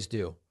always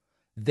do.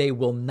 They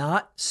will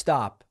not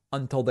stop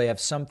until they have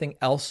something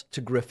else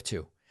to grift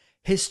to.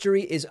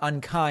 History is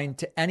unkind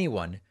to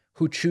anyone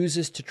who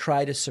chooses to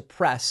try to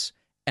suppress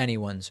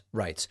anyone's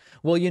rights.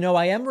 Well, you know,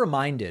 I am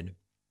reminded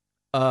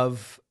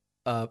of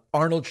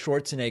Arnold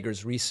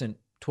Schwarzenegger's recent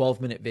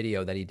 12-minute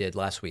video that he did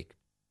last week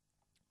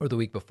or the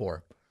week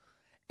before.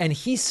 And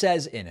he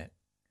says in it,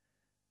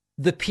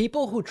 the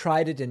people who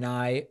try to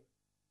deny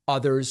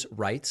others'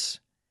 rights,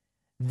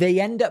 they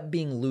end up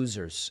being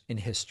losers in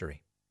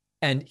history.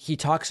 And he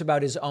talks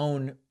about his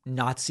own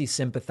Nazi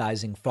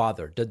sympathizing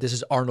father. This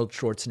is Arnold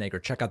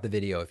Schwarzenegger. Check out the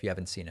video if you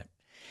haven't seen it.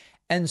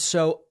 And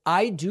so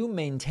I do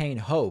maintain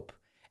hope.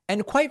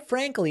 And quite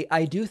frankly,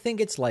 I do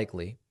think it's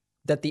likely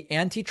that the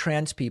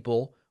anti-trans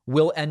people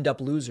will end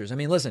up losers. I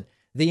mean, listen,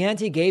 the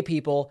anti-gay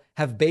people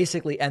have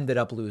basically ended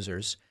up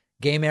losers.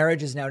 Gay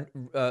marriage is now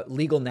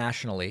legal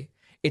nationally.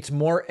 It's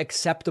more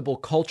acceptable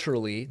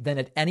culturally than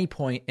at any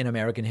point in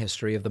American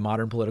history of the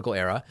modern political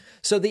era.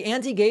 So the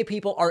anti-gay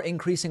people are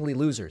increasingly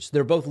losers.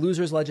 They're both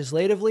losers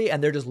legislatively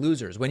and they're just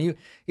losers. When you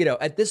know,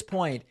 at this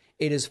point,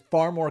 it is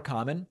far more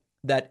common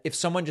that if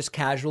someone just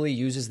casually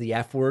uses the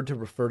F word to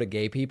refer to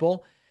gay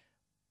people,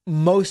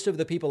 most of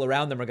the people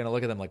around them are going to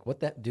look at them like,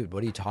 what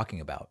are you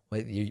talking about? Why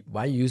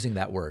are you using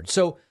that word?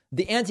 So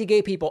the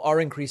anti-gay people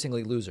are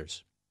increasingly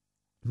losers.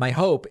 My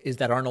hope is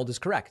that Arnold is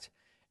correct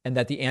and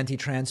that the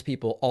anti-trans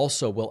people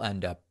also will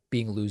end up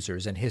being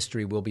losers and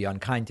history will be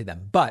unkind to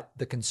them. But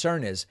the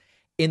concern is,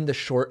 in the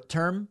short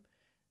term,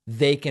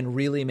 they can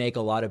really make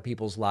a lot of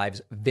people's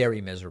lives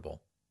very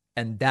miserable.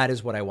 And that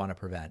is what I want to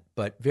prevent.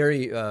 But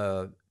very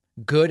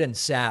good and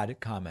sad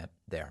comment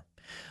there.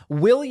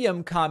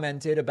 William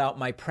commented about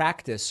my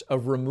practice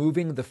of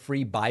removing the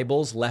free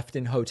Bibles left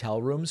in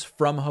hotel rooms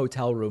from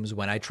hotel rooms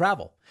when I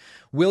travel.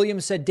 William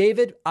said,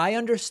 David, I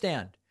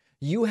understand.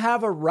 You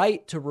have a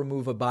right to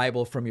remove a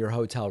Bible from your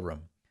hotel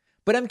room.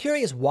 But I'm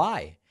curious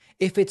why.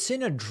 If it's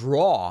in a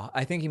drawer,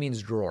 I think he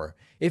means drawer.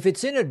 If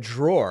it's in a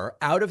drawer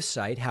out of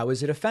sight, how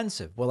is it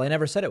offensive? Well, I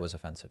never said it was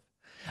offensive.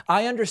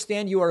 I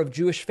understand you are of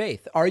Jewish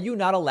faith. Are you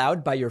not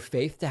allowed by your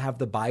faith to have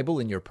the Bible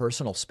in your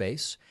personal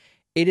space?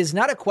 It is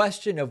not a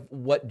question of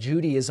what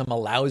Judaism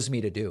allows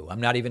me to do.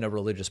 I'm not even a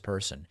religious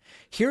person.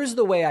 Here's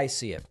the way I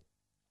see it.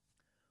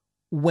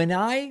 When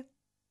I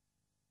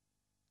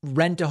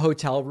rent a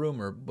hotel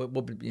room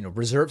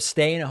or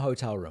stay in a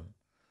hotel room,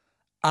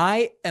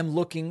 I am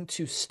looking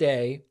to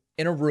stay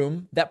in a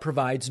room that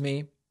provides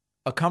me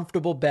a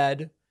comfortable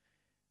bed,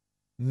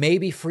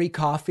 maybe free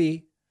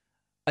coffee,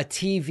 a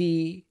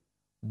TV,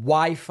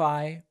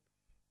 Wi-Fi,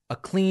 a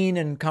clean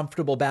and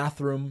comfortable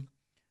bathroom,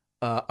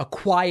 a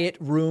quiet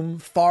room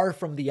far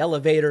from the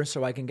elevator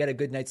so I can get a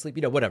good night's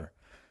sleep, whatever.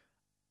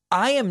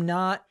 I am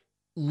not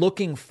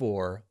looking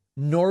for,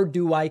 nor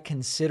do I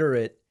consider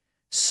it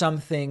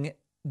something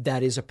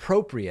that is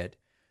appropriate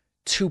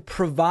to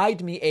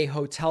provide me a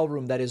hotel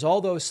room that is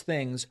all those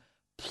things,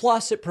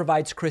 plus it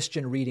provides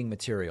Christian reading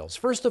materials.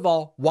 First of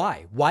all,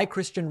 why? Why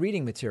Christian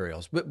reading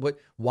materials?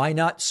 Why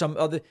not some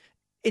other?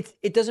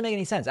 It doesn't make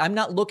any sense. I'm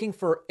not looking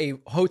for a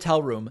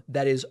hotel room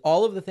that is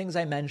all of the things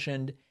I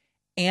mentioned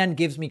and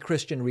gives me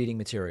Christian reading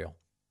material.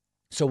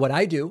 So what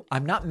I do,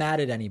 I'm not mad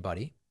at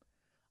anybody.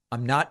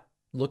 I'm not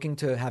looking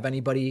to have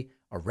anybody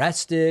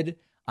arrested.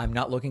 I'm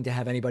not looking to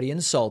have anybody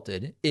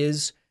insulted.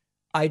 Is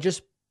I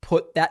just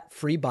put that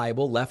free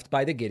Bible left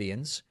by the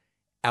Gideons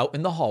out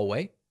in the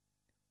hallway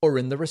or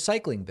in the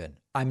recycling bin.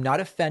 I'm not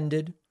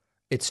offended.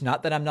 It's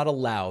not that I'm not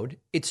allowed.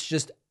 It's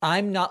just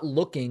I'm not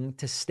looking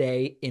to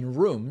stay in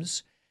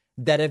rooms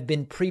that have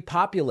been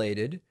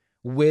pre-populated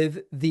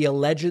with the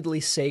allegedly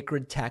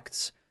sacred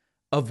texts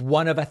of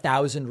one of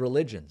 1,000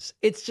 religions.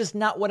 It's just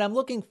not what I'm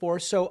looking for.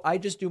 So I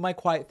just do my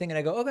quiet thing and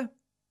I go, okay,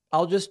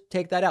 I'll just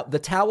take that out. The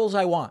towels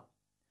I want,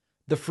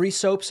 the free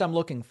soaps I'm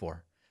looking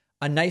for,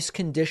 a nice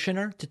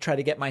conditioner to try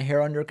to get my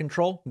hair under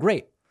control.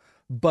 Great.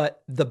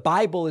 But the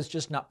Bible is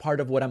just not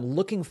part of what I'm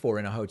looking for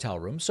in a hotel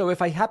room. So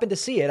if I happen to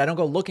see it, I don't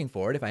go looking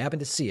for it. If I happen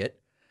to see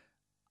it,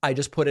 I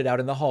just put it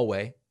out in the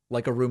hallway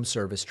like a room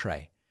service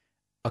tray.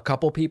 A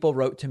couple people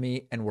wrote to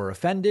me and were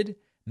offended.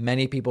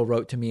 Many people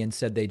wrote to me and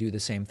said they do the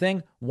same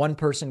thing. One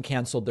person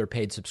canceled their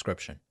paid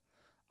subscription.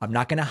 I'm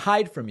not going to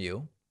hide from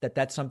you that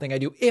that's something I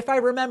do if I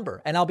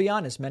remember. And I'll be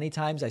honest, many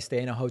times I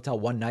stay in a hotel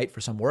one night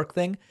for some work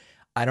thing.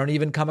 I don't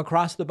even come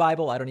across the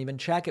Bible. I don't even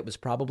check. It was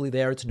probably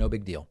there. It's no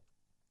big deal.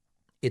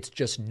 It's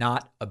just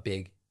not a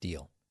big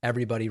deal.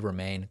 Everybody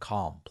remain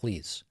calm,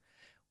 please.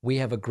 We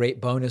have a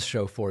great bonus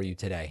show for you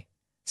today.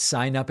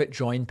 Sign up at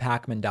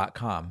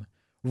joinpacman.com.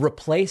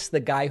 Replace the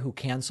guy who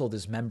canceled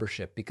his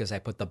membership because I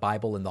put the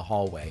Bible in the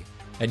hallway.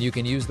 And you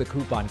can use the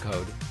coupon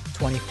code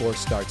 24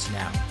 starts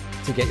now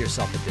to get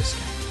yourself a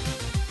discount.